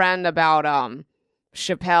my friend about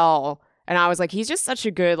Chappelle, and I was like, he's just such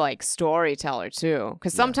a good like storyteller too.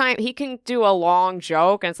 Because sometimes he can do a long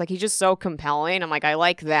joke and it's like he's just so compelling. I'm like, I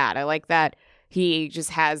like that. I like that he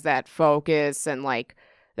just has that focus and like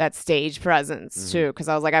that stage presence too. Because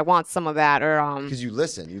I was like, I want some of that. Or because you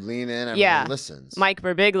listen, you lean in, everyone listens. Mike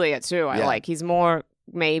Birbiglia too. I like. He's more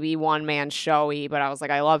maybe one man showy, but I was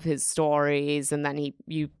like, I love his stories, and then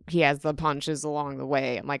he has the punches along the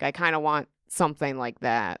way. I'm like, I kind of want something like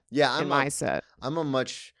that. Yeah, in my set.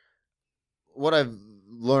 What I've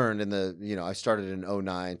learned in I started in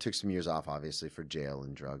 2009, took some years off, obviously, for jail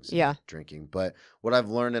and drugs and drinking. But what I've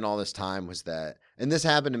learned in all this time was that, and this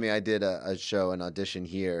happened to me, I did a show, an audition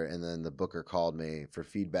here, and then the booker called me for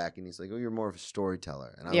feedback, and he's like, oh, you're more of a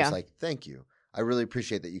storyteller. And I was like, thank you. I really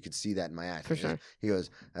appreciate that you could see that in my act. For sure. He goes,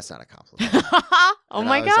 that's not a compliment. Oh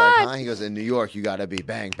my God. Like, huh? He goes, in New York, you got to be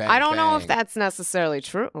bang, bang, I don't know bang. if that's necessarily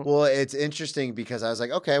true. Well, it's interesting because I was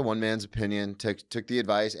like, okay, one man's opinion, took the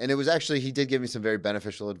advice. And it was actually, he did give me some very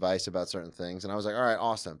beneficial advice about certain things. And I was like, all right,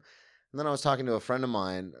 awesome. And then I was talking to a friend of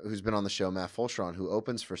mine who's been on the show, Matt Fulcheron, who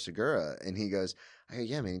opens for Segura. And he goes, I go,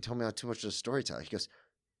 yeah, man, he told me I'm too much of a storyteller. He goes,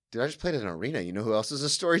 dude, I just played at an arena. You know who else is a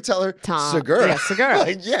storyteller? Tom. Segura. Yeah,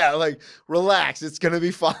 Segura. like, relax. It's going to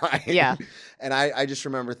be fine. Yeah. And I just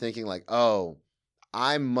remember thinking like, oh,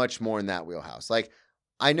 I'm much more in that wheelhouse. Like,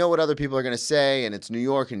 I know what other people are going to say, and it's New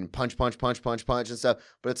York and punch and stuff.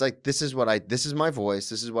 But it's like, this is my voice.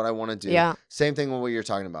 This is what I want to do. Yeah. Same thing with what you're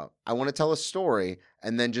talking about. I want to tell a story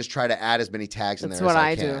and then just try to add as many tags in That's there as I what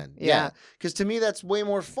I can. do. Yeah. Because to me, that's way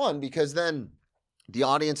more fun because then the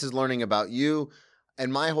audience is learning about you.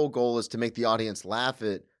 And my whole goal is to make the audience laugh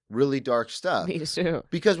at really dark stuff. Me too.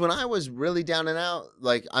 Because when I was really down and out,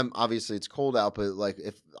 like obviously it's cold out, but like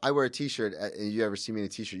if I wear a t-shirt and you ever see me in a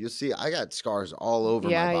t-shirt, you'll see I got scars all over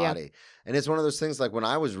my body. Yeah. And it's one of those things like when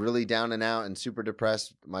I was really down and out and super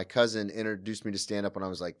depressed, my cousin introduced me to stand up when I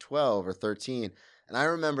was like 12 or 13. And I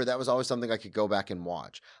remember that was always something I could go back and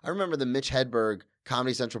watch. I remember the Mitch Hedberg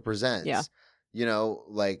Comedy Central Presents. Yeah.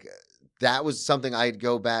 Like that was something I'd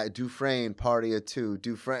go back, Dufresne, Party of Two,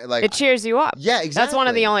 Dufresne. Like it cheers you up. Yeah, exactly. That's one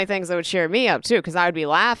of the only things that would cheer me up too, because I would be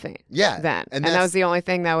laughing. Yeah. Then. And that was the only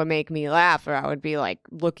thing that would make me laugh, or I would be like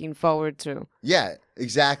looking forward to. Yeah,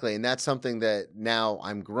 exactly. And that's something that now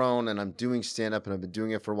I'm grown and I'm doing stand-up and I've been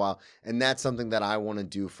doing it for a while. And that's something that I want to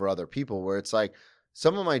do for other people, where it's like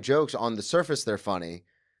some of my jokes on the surface, they're funny.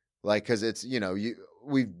 Like, because it's,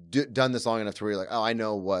 we've done this long enough to where you're like, oh, I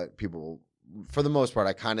know what people, for the most part,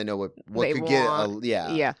 I kind of know what they could want.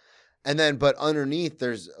 get. Yeah. And then, but underneath,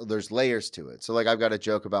 there's layers to it. So, like, I've got a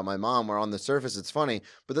joke about my mom where on the surface it's funny,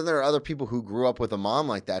 but then there are other people who grew up with a mom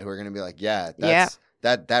like that who are going to be like,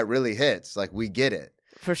 that really hits. Like, we get it.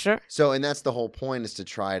 For sure. So, and that's the whole point, is to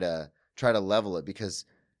try to level it, because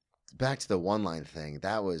back to the one-line thing,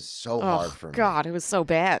 that was so hard for me. God, it was so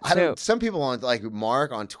bad too. Some people on, like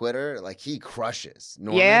Mark on Twitter, like he crushes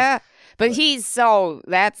Norman. Yeah, but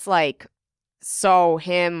that's like so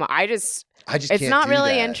him. it's not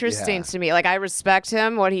really interesting to me. Like, I respect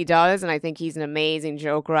him, what he does, and I think he's an amazing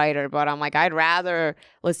joke writer, but I'm like, I'd rather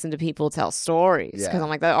listen to people tell stories, because I'm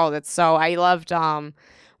like, oh, that's so. I loved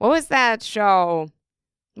what was that show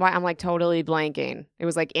why I'm like totally blanking. It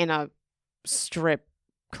was like in a strip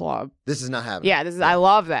club. This is not happening. Yeah, this is. I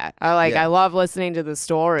love that. I love listening to the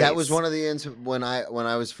stories. That was one of the ends when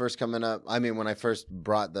I was first coming up. I mean, when I first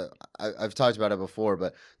brought I've talked about it before,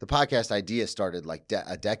 but the podcast idea started like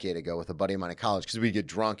a decade ago with a buddy of mine in college because we'd get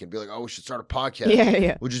drunk and be like, "Oh, we should start a podcast."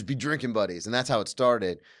 Yeah. We'll just be drinking buddies, and that's how it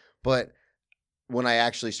started. But when I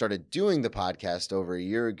actually started doing the podcast over a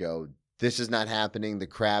year ago, This Is Not Happening, The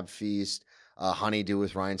Crab Feast, Honeydew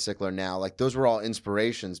with Ryan Sickler now, like those were all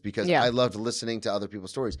inspirations because I loved listening to other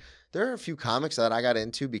people's stories. There are a few comics that I got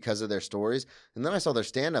into because of their stories, and then I saw their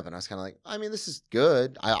stand-up, and I was kind of like, I mean, this is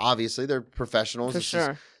good. Obviously, they're professionals. For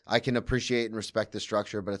sure. I can appreciate and respect the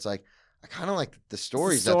structure, but it's like, I kind of like the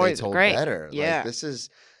stories that they told better. Yeah. Like,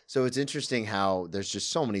 so it's interesting how there's just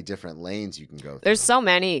so many different lanes you can go through. There's so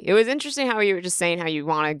many. It was interesting how you were just saying how you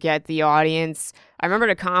want to get the audience. I remember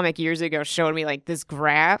a comic years ago showed me like this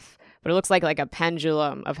graph, but it looks like a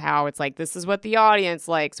pendulum of how it's like, this is what the audience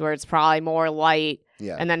likes, where it's probably more light.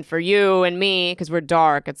 Yeah. And then for you and me, because we're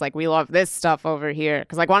dark, it's like we love this stuff over here.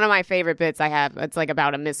 Because like one of my favorite bits I have, it's like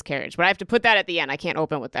about a miscarriage. But I have to put that at the end. I can't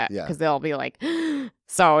open with that because they'll be like,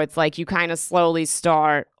 so it's like you kind of slowly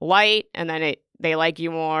start light and then they like you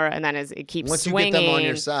more. And then as it keeps Once swinging, you get them on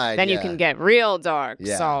your side, then you can get real dark.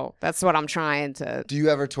 Yeah. So that's what I'm trying to. Do you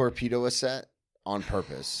ever torpedo a set on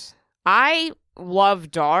purpose? I love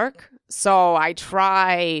dark. So I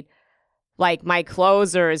tried. Like, my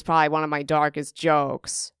closer is probably one of my darkest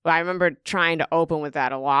jokes. But I remember trying to open with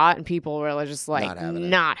that a lot, and people were just like,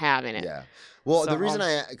 not having it. Yeah. Well, the reason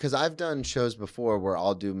because I've done shows before where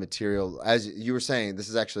I'll do material, as you were saying,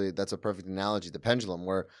 that's a perfect analogy, the pendulum,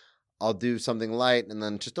 where I'll do something light and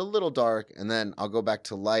then just a little dark, and then I'll go back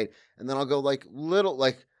to light, and then I'll go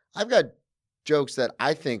I've got jokes that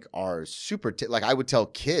I think are super, like I would tell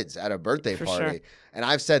kids at a birthday party. Sure. And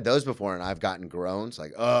I've said those before, and I've gotten groans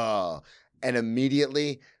like, oh. And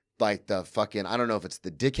immediately, like the fucking, I don't know if it's the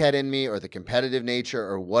dickhead in me or the competitive nature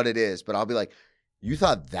or what it is, but I'll be like, you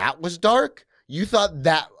thought that was dark? You thought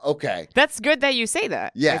that, okay. That's good that you say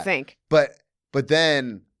that, I think. But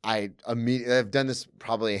then I've done this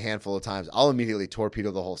probably a handful of times. I'll immediately torpedo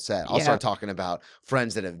the whole set. I'll start talking about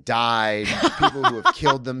friends that have died, people who have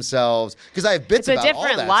killed themselves, because I have bits about all that stuff. It's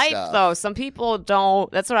a different life, though. Some people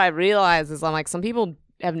don't, that's what I realized is I'm like, some people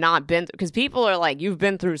have not been, because people are like, you've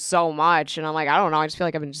been through so much, and I'm like, I don't know, I just feel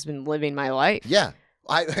like I've just been living my life. Yeah.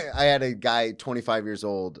 I had a guy 25 years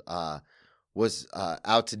old was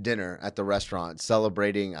out to dinner at the restaurant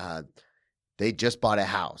celebrating they just bought a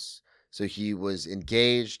house. So he was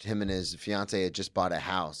engaged, him and his fiance had just bought a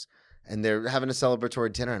house, and they're having a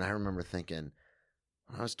celebratory dinner, and I remember thinking,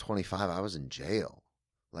 when I was 25 I was in jail.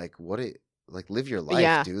 Like live your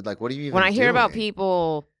life, dude. Like, what are you even when I hear doing? about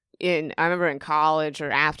people I remember in college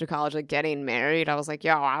or after college, like getting married, I was like,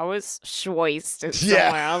 yo, I was shwasted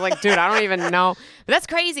somewhere. I was like, dude, I don't even know. But that's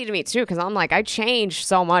crazy to me too, because I'm like, I change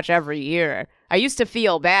so much every year. I used to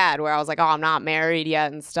feel bad where I was like, oh, I'm not married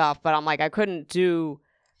yet and stuff, but I'm like, I couldn't do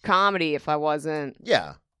comedy if I wasn't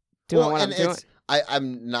doing what I'm doing.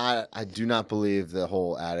 I do not believe the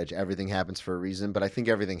whole adage, everything happens for a reason, but I think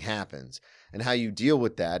everything happens. And how you deal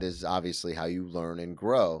with that is obviously how you learn and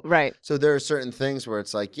grow. Right. So there are certain things where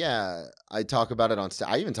it's like, I talk about it on stage.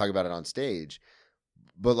 I even talk about it on stage.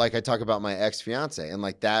 But like I talk about my ex-fiance, and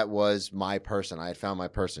like that was my person. I had found my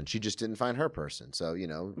person. She just didn't find her person. So, we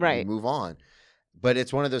move on. But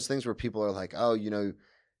it's one of those things where people are like, oh,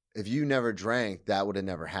 if you never drank, that would have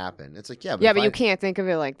never happened. It's like, but you can't think of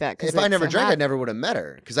it like that. If I never drank, I never would have met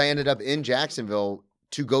her, because I ended up in Jacksonville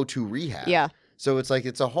to go to rehab. Yeah. So it's like,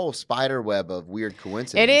 it's a whole spider web of weird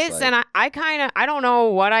coincidences. It is, and I don't know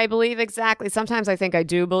what I believe exactly. Sometimes I think I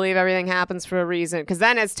do believe everything happens for a reason, because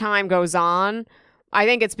then as time goes on, I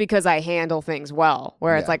think it's because I handle things well,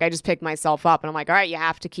 where it's like I just pick myself up and I'm like, all right, you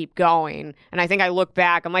have to keep going. And I think I look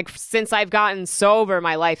back, I'm like, since I've gotten sober,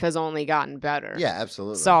 my life has only gotten better. Yeah,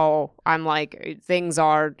 absolutely. So I'm like, things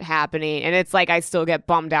are happening, and it's like I still get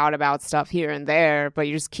bummed out about stuff here and there, but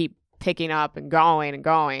you just keep picking up and going and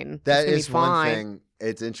going. That is one thing.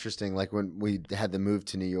 It's interesting. Like when we had the move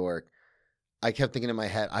to New York, I kept thinking in my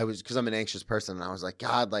head, because I'm an anxious person, and I was like,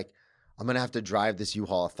 God, like I'm going to have to drive this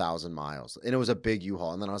U-Haul 1,000 miles. And it was a big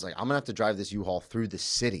U-Haul. And then I was like, I'm going to have to drive this U-Haul through the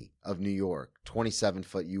city of New York,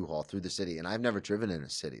 27-foot U-Haul through the city. And I've never driven in a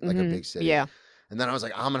city, like a big city. Yeah. And then I was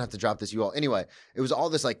like, I'm going to have to drop this U-Haul. Anyway, it was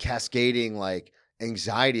all this like cascading like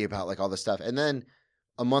anxiety about like all this stuff. And then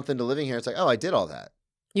a month into living here, it's like, oh, I did all that.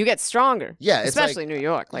 You get stronger. Yeah. Especially New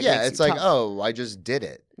York. Like, it's like, tough. oh, I just did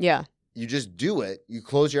it. Yeah. You just do it. You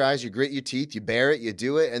close your eyes, you grit your teeth, you bear it, you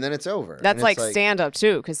do it, and then it's over. That's like stand-up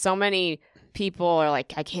too, because so many people are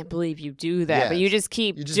like, I can't believe you do that. Yeah, But you just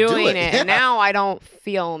keep you just do doing it. it. Yeah. And now I don't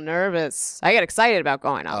feel nervous. I get excited about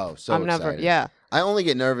going up. Oh, so I'm never, excited. yeah. I only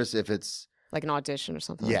get nervous if it's Like an audition or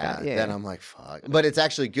something yeah, like that. Yeah. then I'm like, fuck. But it's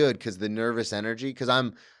actually good because the nervous energy, because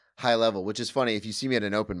I'm high level, which is funny. If you see me at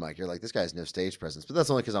an open mic, you're like, this guy has no stage presence. But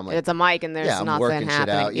that's only because I'm like, It's a mic and there's yeah, I'm nothing working shit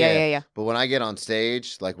happening. out. Yeah. But when I get on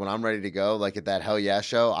stage, like when I'm ready to go, like at that Hell Yeah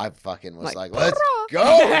show, I fucking was like, "Hurrah!" let's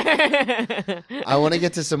go. I want to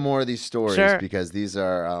get to some more of these stories Sure. because these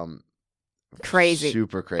are Crazy.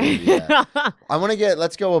 super crazy. Yeah.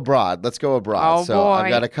 Let's go abroad. Oh, So I've boy.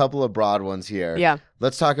 got a couple of broad ones here. Yeah.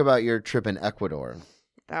 Let's talk about your trip in Ecuador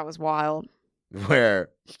That was wild. where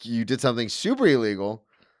you did something super illegal.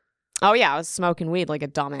 Oh, yeah. I was smoking weed like a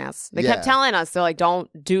dumbass. They Yeah. kept telling us, they're like, don't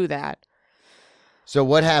do that. So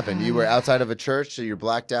what happened? You were outside of a church, so you're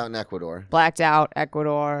blacked out in Ecuador. Blacked out,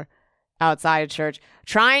 Ecuador, outside of church,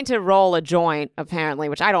 trying to roll a joint, apparently,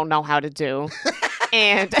 which I don't know how to do.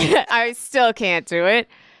 And I still can't do it.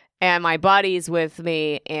 And my buddy's with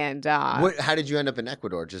me, and How did you end up in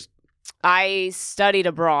Ecuador? Just I studied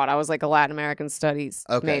abroad. I was like a Latin American studies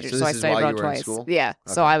Okay, major, so so I this is studied while you abroad were in twice. school? Yeah,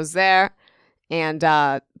 so Okay. I was there and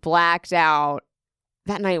blacked out.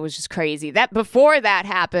 That night was just crazy. That before that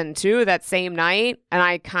happened too, that same night, and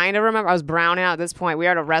I kind of remember I was browning out at this point. We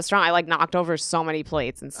were at a restaurant. I like knocked over so many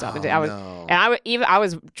plates and stuff. Oh, and I was no. and I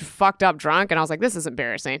was fucked up drunk, and I was like, this is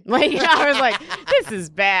embarrassing. Like I was like, this is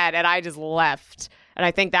bad, and I just left. And I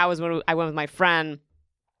think that was when I went with my friend.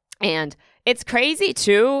 And it's crazy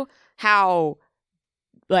too how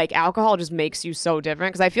like alcohol just makes you so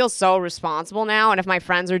different because I feel so responsible now. And if my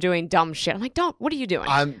friends are doing dumb shit, I'm like, what are you doing?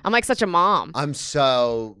 I'm like such a mom. I'm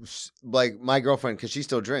so like my girlfriend because she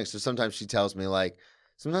still drinks. So sometimes she tells me like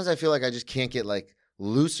sometimes I feel like I just can't get like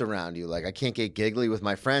loose around you. Like I can't get giggly with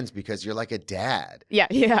my friends because you're like a dad. Yeah.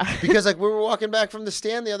 Because like we were walking back from the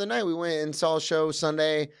stand the other night. We went and saw a show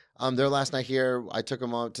Sunday. Their last night here. I took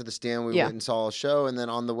them out to the stand. We went and saw a show, and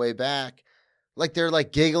then on the way back, like they're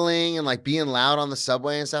like giggling and like being loud on the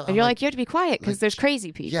subway and stuff. And you're like, you have to be quiet because like, there's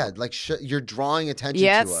crazy people. yeah, like you're drawing attention to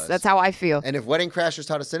Yes, us. that's how I feel. And if Wedding Crashers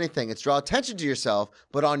taught us anything, it's draw attention to yourself,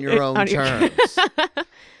 but on your own terms.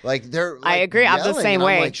 Like they're. Like, I agree. I'm the yelling, same and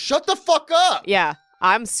way. I'm like, shut the fuck up. Yeah.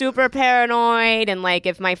 I'm super paranoid, and like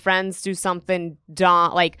if my friends do something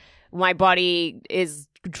dumb, like my buddy is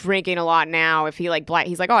drinking a lot now. If he like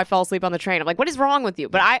he's like, oh, I fell asleep on the train. I'm like, what is wrong with you?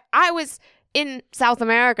 But I was in South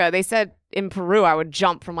America. They said in Peru I would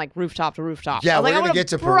jump from like rooftop to rooftop. Yeah, I was we're like, I gonna would've get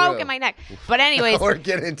to Peru. broken my neck. But anyways, Or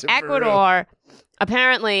get into Peru. Ecuador.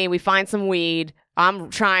 Apparently, we find some weed. I'm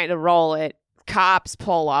trying to roll it. Cops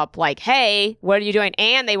pull up like, hey, what are you doing?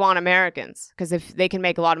 And they want Americans because if they can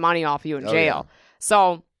make a lot of money off you in Oh, jail. yeah.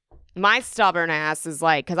 So my stubborn ass is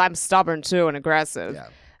like, because I'm stubborn too and aggressive. Yeah.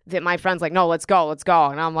 That my friend's like, no, let's go.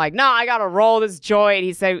 And I'm like, no, I gotta roll this joint.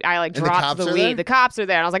 He said, I like And the dropped cops the are weed. there? The cops are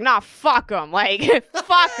there, and I was like, nah, fuck them. Like,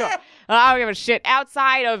 fuck them. I don't give a shit.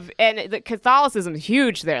 Outside of and the Catholicism is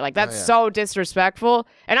huge there. Like that's yeah. so disrespectful.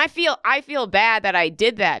 And I feel bad that I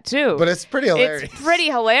did that too. But it's pretty hilarious. It's pretty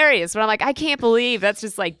hilarious. But I'm like, I can't believe that's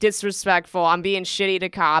just like disrespectful. I'm being shitty to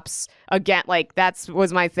cops again. Like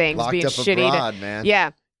was my thing. Locked being up shitty abroad, to, man. Yeah.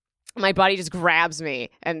 My buddy just grabs me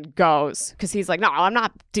and goes because he's like, no, I'm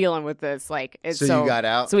not dealing with this. Like, it's So you got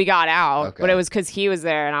out? So we got out, Okay. but it was because he was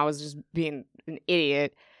there and I was just being an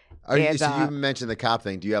idiot. So you And, mentioned the cop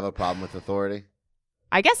thing. Do you have a problem with authority?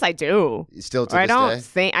 I guess I do. Still to I this don't day?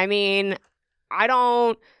 think. I mean, I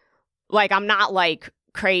don't like. I'm not like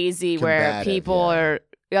crazy where Combative, people yeah. are.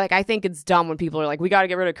 Like, I think it's dumb when people are like, we got to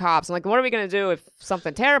get rid of cops. I'm like, what are we going to do if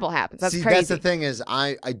something terrible happens? That's See, crazy. that's the thing is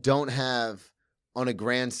I don't have, on a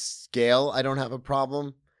grand scale, I don't have a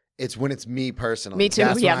problem. It's when it's me personally. Me too.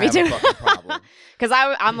 That's when Yeah, I me have a too. fucking problem. Because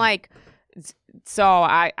I'm like, so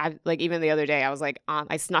I like even the other day I was like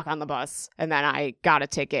I snuck on the bus and then I got a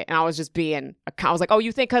ticket and I was just being I was like, oh,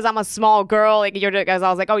 you think because I'm a small girl like you're because I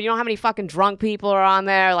was like, oh, you know how many fucking drunk people are on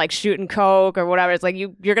there like shooting coke or whatever. It's like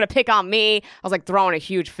you're gonna pick on me. I was like throwing a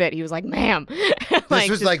huge fit. He was like, ma'am. This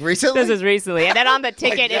was like recently? This was recently. And then on the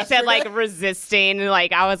ticket it said like yesterday? resisting.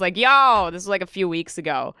 Like I was like, yo, this was like a few weeks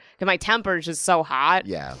ago because my temper is just so hot.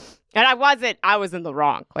 Yeah. And I was in the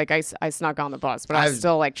wrong. Like I snuck on the bus, but I was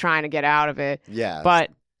still like trying to get out of it. Yeah.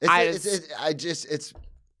 But I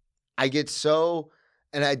get so,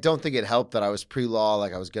 and I don't think it helped that I was pre-law.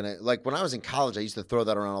 Like I was gonna, like when I was in college, I used to throw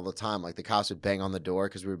that around all the time. Like the cops would bang on the door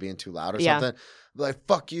because we were being too loud or Yeah. something. Like,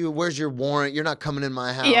 fuck you, where's your warrant? You're not coming in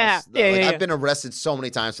my house. Yeah. Yeah, Like, yeah, I've yeah. been arrested so many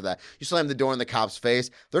times for that. You slam the door in the cop's face.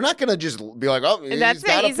 They're not gonna just be like, oh, That's he's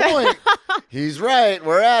got it. a point. He's right.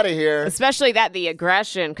 We're out of here. Especially the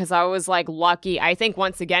aggression, because I was like lucky. I think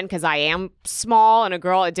once again, because I am small and a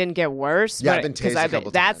girl, it didn't get worse. Yeah, I've been tased a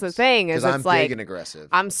couple times. That's the thing. Is I'm it's like big and aggressive.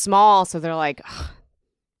 I'm small, so they're like.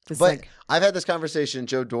 But I've had this conversation.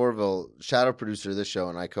 Joe Dorville, shadow producer of this show,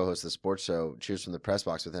 and I co-host the sports show Cheers from the Press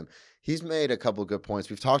Box with him. He's made a couple of good points.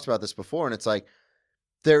 We've talked about this before, and it's like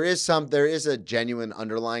there is a genuine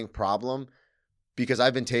underlying problem because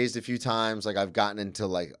I've been tased a few times. Like I've gotten into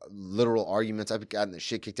like literal arguments. I've gotten the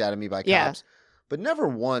shit kicked out of me by cops, but never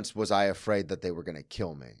once was I afraid that they were going to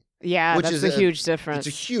kill me. Yeah, that's a huge difference.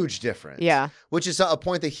 It's a huge difference. Yeah, which is a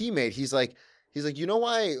point that he made. He's like, you know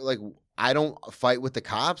why? Like. I don't fight with the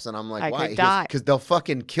cops, and I'm like, why? Because they'll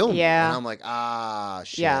fucking kill me. Yeah. And I'm like,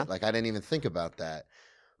 shit. Yeah. Like, I didn't even think about that.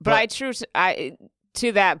 But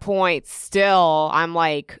to that point, still, I'm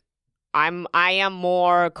like, I am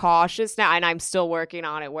more cautious now, and I'm still working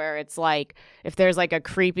on it, where it's like, if there's like a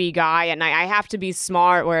creepy guy at night, I have to be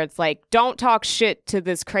smart, where it's like, don't talk shit to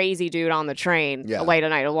this crazy dude on the train late at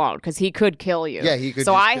night alone, because he could kill you. Yeah, he could.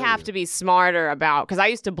 So I have to be smarter about, because I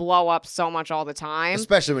used to blow up so much all the time.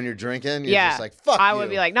 Especially when you're drinking. You're just like, fuck I would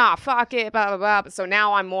be like, nah, fuck it, blah, blah, blah. So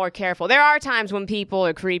now I'm more careful. There are times when people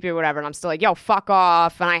are creepy or whatever, and I'm still like, yo, fuck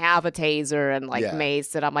off. And I have a taser and like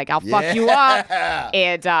mace, and I'm like, I'll fuck you up.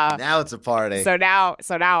 And now it's a party. So now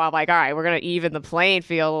I'm like, all right, we're gonna even the playing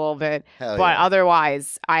field a little bit. Hell but yeah.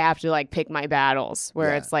 Otherwise, I have to like pick my battles.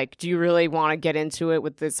 Where it's like, do you really want to get into it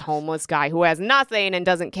with this homeless guy who has nothing and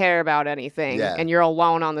doesn't care about anything, and you're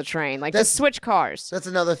alone on the train? Like, just switch cars. That's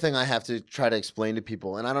another thing I have to try to explain to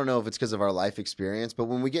people, and I don't know if it's because of our life experience, but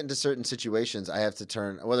when we get into certain situations, I have to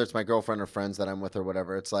turn, whether it's my girlfriend or friends that I'm with or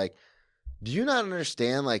whatever. It's like, do you not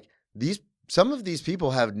understand? Like some of these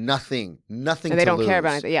people have nothing And they they don't care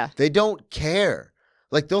about anything. Yeah. They don't care.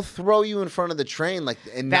 Like, they'll throw you in front of the train, like,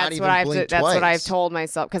 and not even blink twice. That's what I've told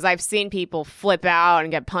myself, because I've seen people flip out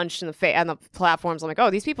and get punched in the face on the platforms. I'm like, oh,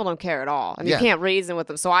 these people don't care at all, and you can't reason with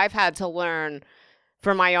them. So I've had to learn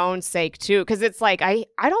for my own sake too, because it's like I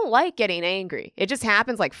don't like getting angry. It just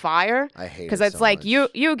happens like fire. I hate it because it's so like much.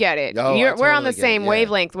 you get it. Oh, We're on the same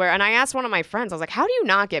wavelength. And I asked one of my friends, I was like, how do you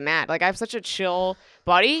not get mad? Like, I have such a chill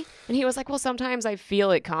buddy, and he was like, well, sometimes I feel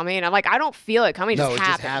it coming. And I'm like, I don't feel it coming. It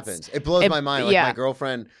just happens. It blows my mind. Like, my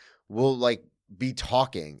girlfriend will like be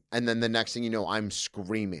talking, and then the next thing you know, I'm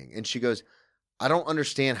screaming, and she goes, I don't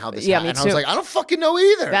understand how this happened. And I was like, I don't fucking know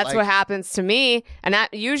either. That's what happens to me. And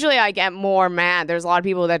that usually I get more mad. There's a lot of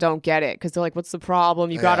people that don't get it, because they're like, what's the problem?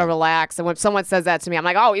 You got to relax. And when someone says that to me, I'm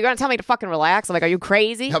like, oh, you're going to tell me to fucking relax? I'm like, are you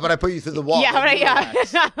crazy? How about I put you through the wall? Yeah,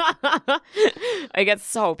 I get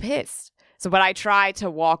so pissed. But I try to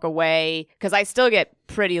walk away, because I still get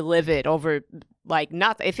pretty livid over like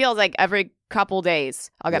nothing. It feels like every couple days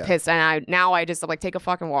I'll get pissed. And I just like, take a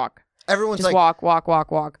fucking walk. Everyone's just like,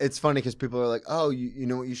 walk. It's funny because people are like, oh, you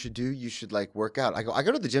know what you should do? You should like work out. I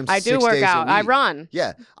go to the gym. I do work out. I run.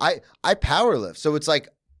 Yeah, I power lift. So it's like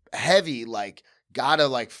heavy, like gotta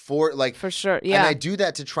like for sure. Yeah, and I do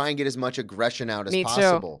that to try and get as much aggression out as Me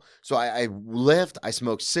possible. Too. So I lift, I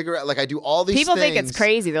smoke cigarette, like I do all these. People things think it's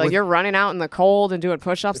crazy. They're like, you're running out in the cold and doing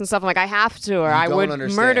push-ups and stuff. I'm like, I have to, or I would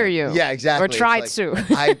murder you. Yeah, exactly. Or try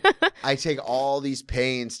to. I take all these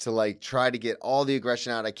pains to like try to get all the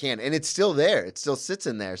aggression out I can, and it's still there. It still sits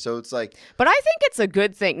in there. So it's like. But I think it's a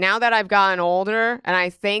good thing now that I've gotten older, and I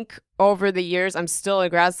think over the years I'm still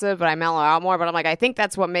aggressive, but I mellow out more. But I'm like, I think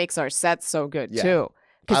that's what makes our sets so good too.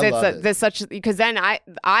 Because then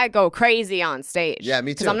I go crazy on stage. Yeah,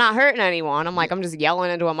 me too. Because I'm not hurting anyone. I'm like, I'm just yelling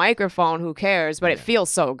into a microphone. Who cares? But it feels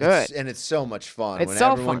so good. And it's so much fun. It's when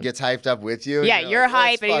so everyone fun. gets hyped up with you. Yeah, you're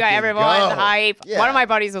hype, and you got everyone hype. Yeah. One of my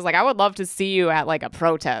buddies was like, I would love to see you at like a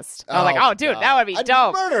protest. I was like, oh, dude, that would be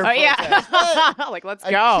dope. Murder yeah. Like, let's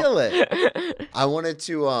go. I'd kill it. I wanted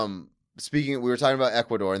to we were talking about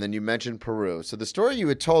Ecuador, and then you mentioned Peru. So the story you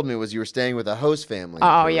had told me was you were staying with a host family.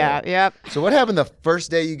 Oh, yeah. Yep. So what happened the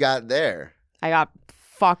first day you got there? I got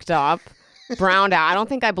fucked up, browned out. I don't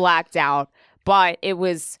think I blacked out, but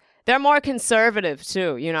they're more conservative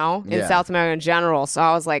too, in South America in general. So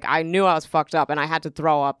I was like, I knew I was fucked up, and I had to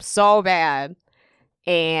throw up so bad.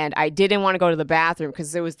 And I didn't want to go to the bathroom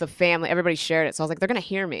because it was the family. Everybody shared it. So I was like, they're going to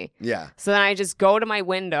hear me. Yeah. So then I just go to my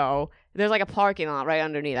window. There's like a parking lot right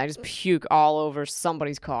underneath. I just puke all over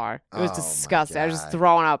somebody's car. It was disgusting. I was just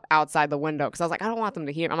throwing up outside the window because I was like, I don't want them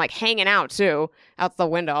to hear me. I'm like hanging out too, out the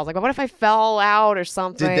window. I was like, well, what if I fell out or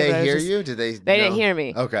something? Did they hear you? They didn't hear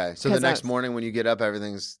me. Okay. So the next morning when you get up,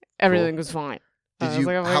 everything was fine.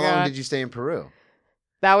 How long did you stay in Peru?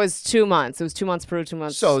 That was 2 months. It was 2 months Peru, 2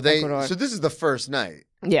 months Ecuador. So this is the first night.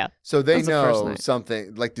 Yeah. So they know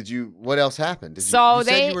something. Like, what else happened? You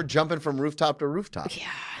said you were jumping from rooftop to rooftop. Yeah.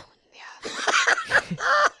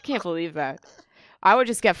 Can't believe that. I would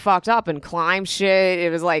just get fucked up and climb shit.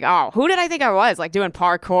 It was like, oh, who did I think I was? Like doing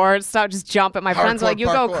parkour and stuff, just jumping. My friends were like, you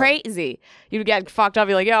go crazy. You'd get fucked up.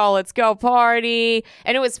 You're like, yo, let's go party.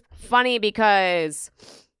 And it was funny because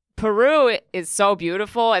Peru is so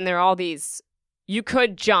beautiful and there are all these, you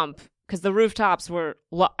could jump because the rooftops were,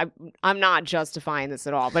 I'm not justifying this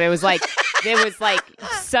at all, but it was like,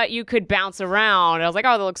 so you could bounce around. I was like,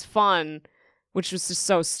 oh, that looks fun. Which was just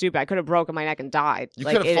so stupid. I could have broken my neck and died. You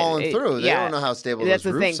could have fallen through. They don't know how stable those roofs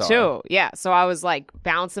are. That's the thing, too. Yeah. So I was like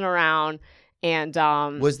bouncing around and...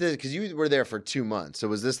 was this... Because you were there for 2 months. So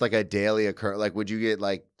was this like a daily occurrence? Like, would you get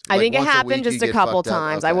like... I think it happened just a couple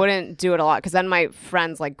times. Okay. I wouldn't do it a lot because then my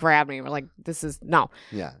friends like grabbed me and were like, this is... No.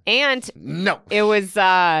 Yeah. And... No. It was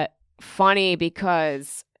funny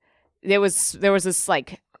because there was this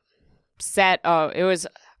like set of... It was...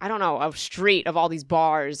 I don't know, a street of all these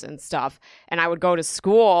bars and stuff. And I would go to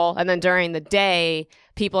school. And then during the day,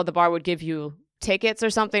 people at the bar would give you tickets or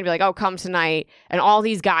something. Be like, oh, come tonight. And all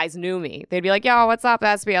these guys knew me. They'd be like, yo, what's up,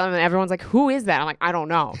 SBL? And everyone's like, who is that? I'm like, I don't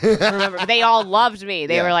know. Remember, but they all loved me.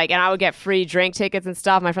 They were like, and I would get free drink tickets and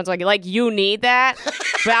stuff. My friends were like, you need that?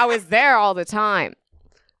 But I was there all the time.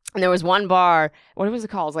 And there was one bar, what was it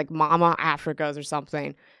called? It was like Mama Africa's or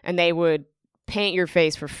something. And they would paint your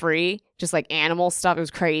face for free, just like animal stuff. It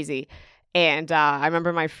was crazy. And I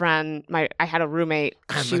remember my friend, I had a roommate.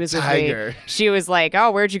 She was with me. She was like,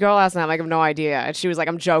 oh, where'd you go last night? I'm like, I have no idea. And she was like,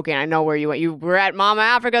 I'm joking. I know where you went. You were at Mama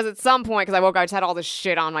Africa's at some point because I woke up, I just had all this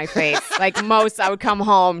shit on my face. Like I would come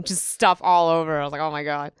home, just stuff all over. I was like, oh my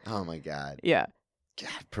God. Oh my God. Yeah.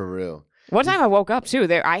 God, Peru. One time I woke up too.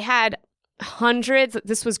 I had hundreds.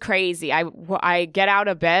 This was crazy. I get out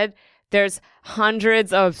of bed. There's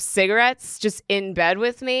hundreds of cigarettes just in bed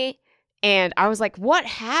with me. And I was like, what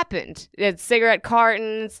happened? It's cigarette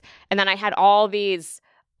cartons. And then I had all these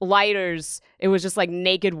lighters. It was just like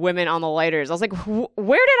naked women on the lighters. I was like, where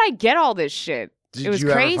did I get all this shit? It was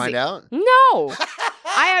crazy. Ever find out? No.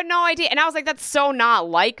 I had no idea. And I was like, that's so not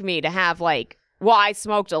like me to have like, well, I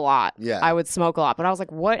smoked a lot. Yeah. I would smoke a lot. But I was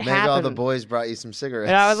like, what happened? Maybe all the boys brought you some cigarettes.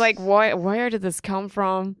 And I was like, where did this come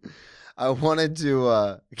from? I wanted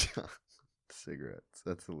to... cigarettes.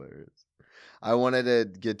 That's hilarious. I wanted to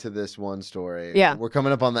get to this one story. Yeah. We're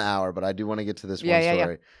coming up on the hour, but I do want to get to this one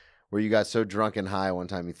story where you got so drunk and high one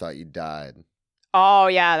time you thought you died. Oh,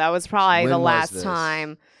 yeah. That was probably the last this?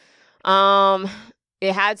 time.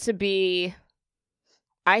 It had to be...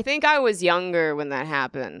 I think I was younger when that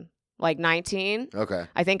happened. Like 19. Okay.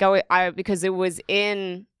 I think because it was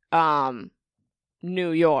in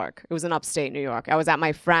New York. It was in upstate New York. I was at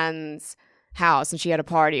my friend's house and she had a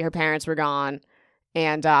party. Her parents were gone.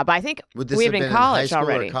 And but I think we had been in college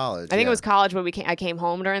already. College? I think it was college, but I came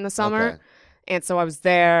home during the summer. Okay. And so I was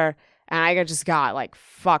there and I just got like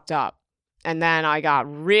fucked up. And then I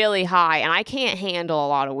got really high and I can't handle a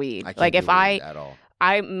lot of weed. Like if at all.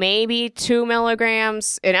 I maybe 2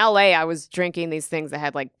 milligrams. In LA, I was drinking these things that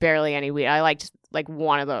had like barely any weed. I liked like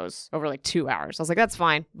one of those over like 2 hours. I was like, that's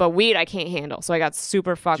fine. But weed, I can't handle. So I got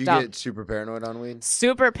super fucked up. Did you get super paranoid on weed?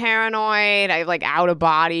 Super paranoid. I have like out of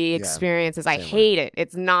body experiences. I hate it.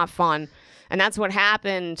 It's not fun. And that's what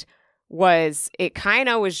happened was it kind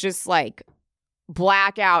of was just like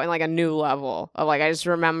blackout in like a new level of like I just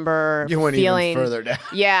remember feeling even further down.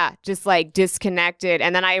 Yeah, just like disconnected.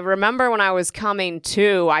 And then I remember when I was coming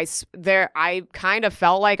to, I kind of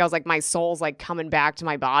felt like I was like my soul's like coming back to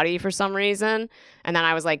my body for some reason. And then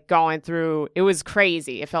I was like going through, it was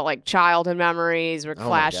crazy. It felt like childhood memories were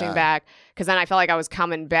flashing back because then I felt like I was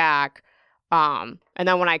coming back. And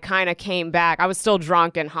then when I kind of came back, I was still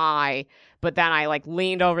drunk and high. But then I like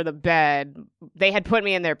leaned over the bed. They had put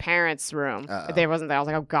me in their parents' room. But they wasn't there. I was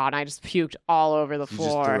like, oh God. And I just puked all over the floor.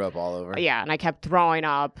 You just threw up all over? Yeah. And I kept throwing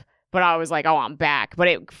up. But I was like, oh, I'm back. But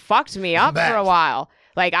it fucked me up for a while.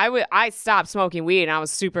 Like I stopped smoking weed and I was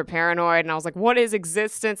super paranoid. And I was like, what is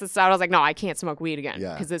existence and stuff? I was like, no, I can't smoke weed again.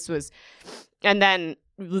 Because this was. And then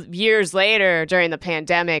years later during the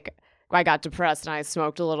pandemic, I got depressed and I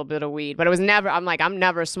smoked a little bit of weed, but it was never, I'm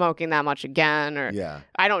never smoking that much again. Or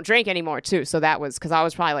I don't drink anymore too. So that was because I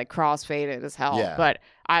was probably like cross-faded as hell. Yeah. But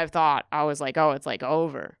I thought, I was like, oh, it's like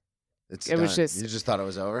over. It was just, you just thought it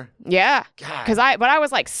was over? Yeah. God. But I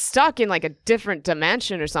was like stuck in like a different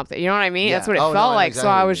dimension or something. You know what I mean? Yeah. That's what it felt like. Exactly so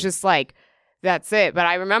I was just like, that's it. But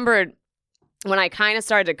I remembered when I kind of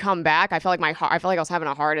started to come back, I felt like I felt like I was having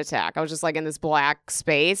a heart attack. I was just like in this black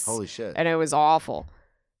space. Holy shit. And it was awful.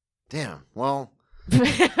 Damn. Well,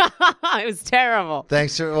 It was terrible.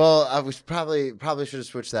 Thanks for. Well, I was probably should have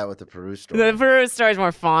switched that with the Peru story. The Peru story's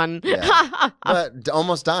more fun. Yeah. But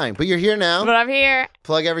almost dying. But you're here now. But I'm here.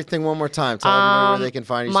 Plug everything one more time. Tell everybody where they can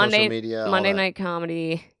find you, Monday, social media. Monday Night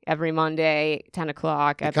Comedy every Monday, 10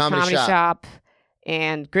 o'clock at the Comedy Comedy Shop.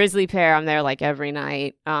 And Grizzly Pear, I'm there like every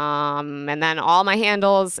night. And then all my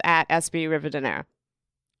handles at SB Rivadeneira.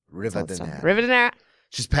 Rivadeneira.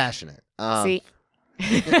 She's passionate. See?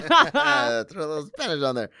 Throw those Spanish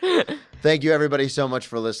on there. Thank you, everybody, so much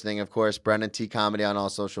for listening. Of course, Brendan T. Comedy on all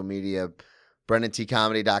social media.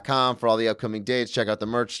 BrendanTComedy.com for all the upcoming dates. Check out the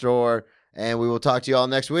merch store. And we will talk to you all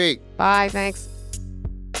next week. Bye. Thanks.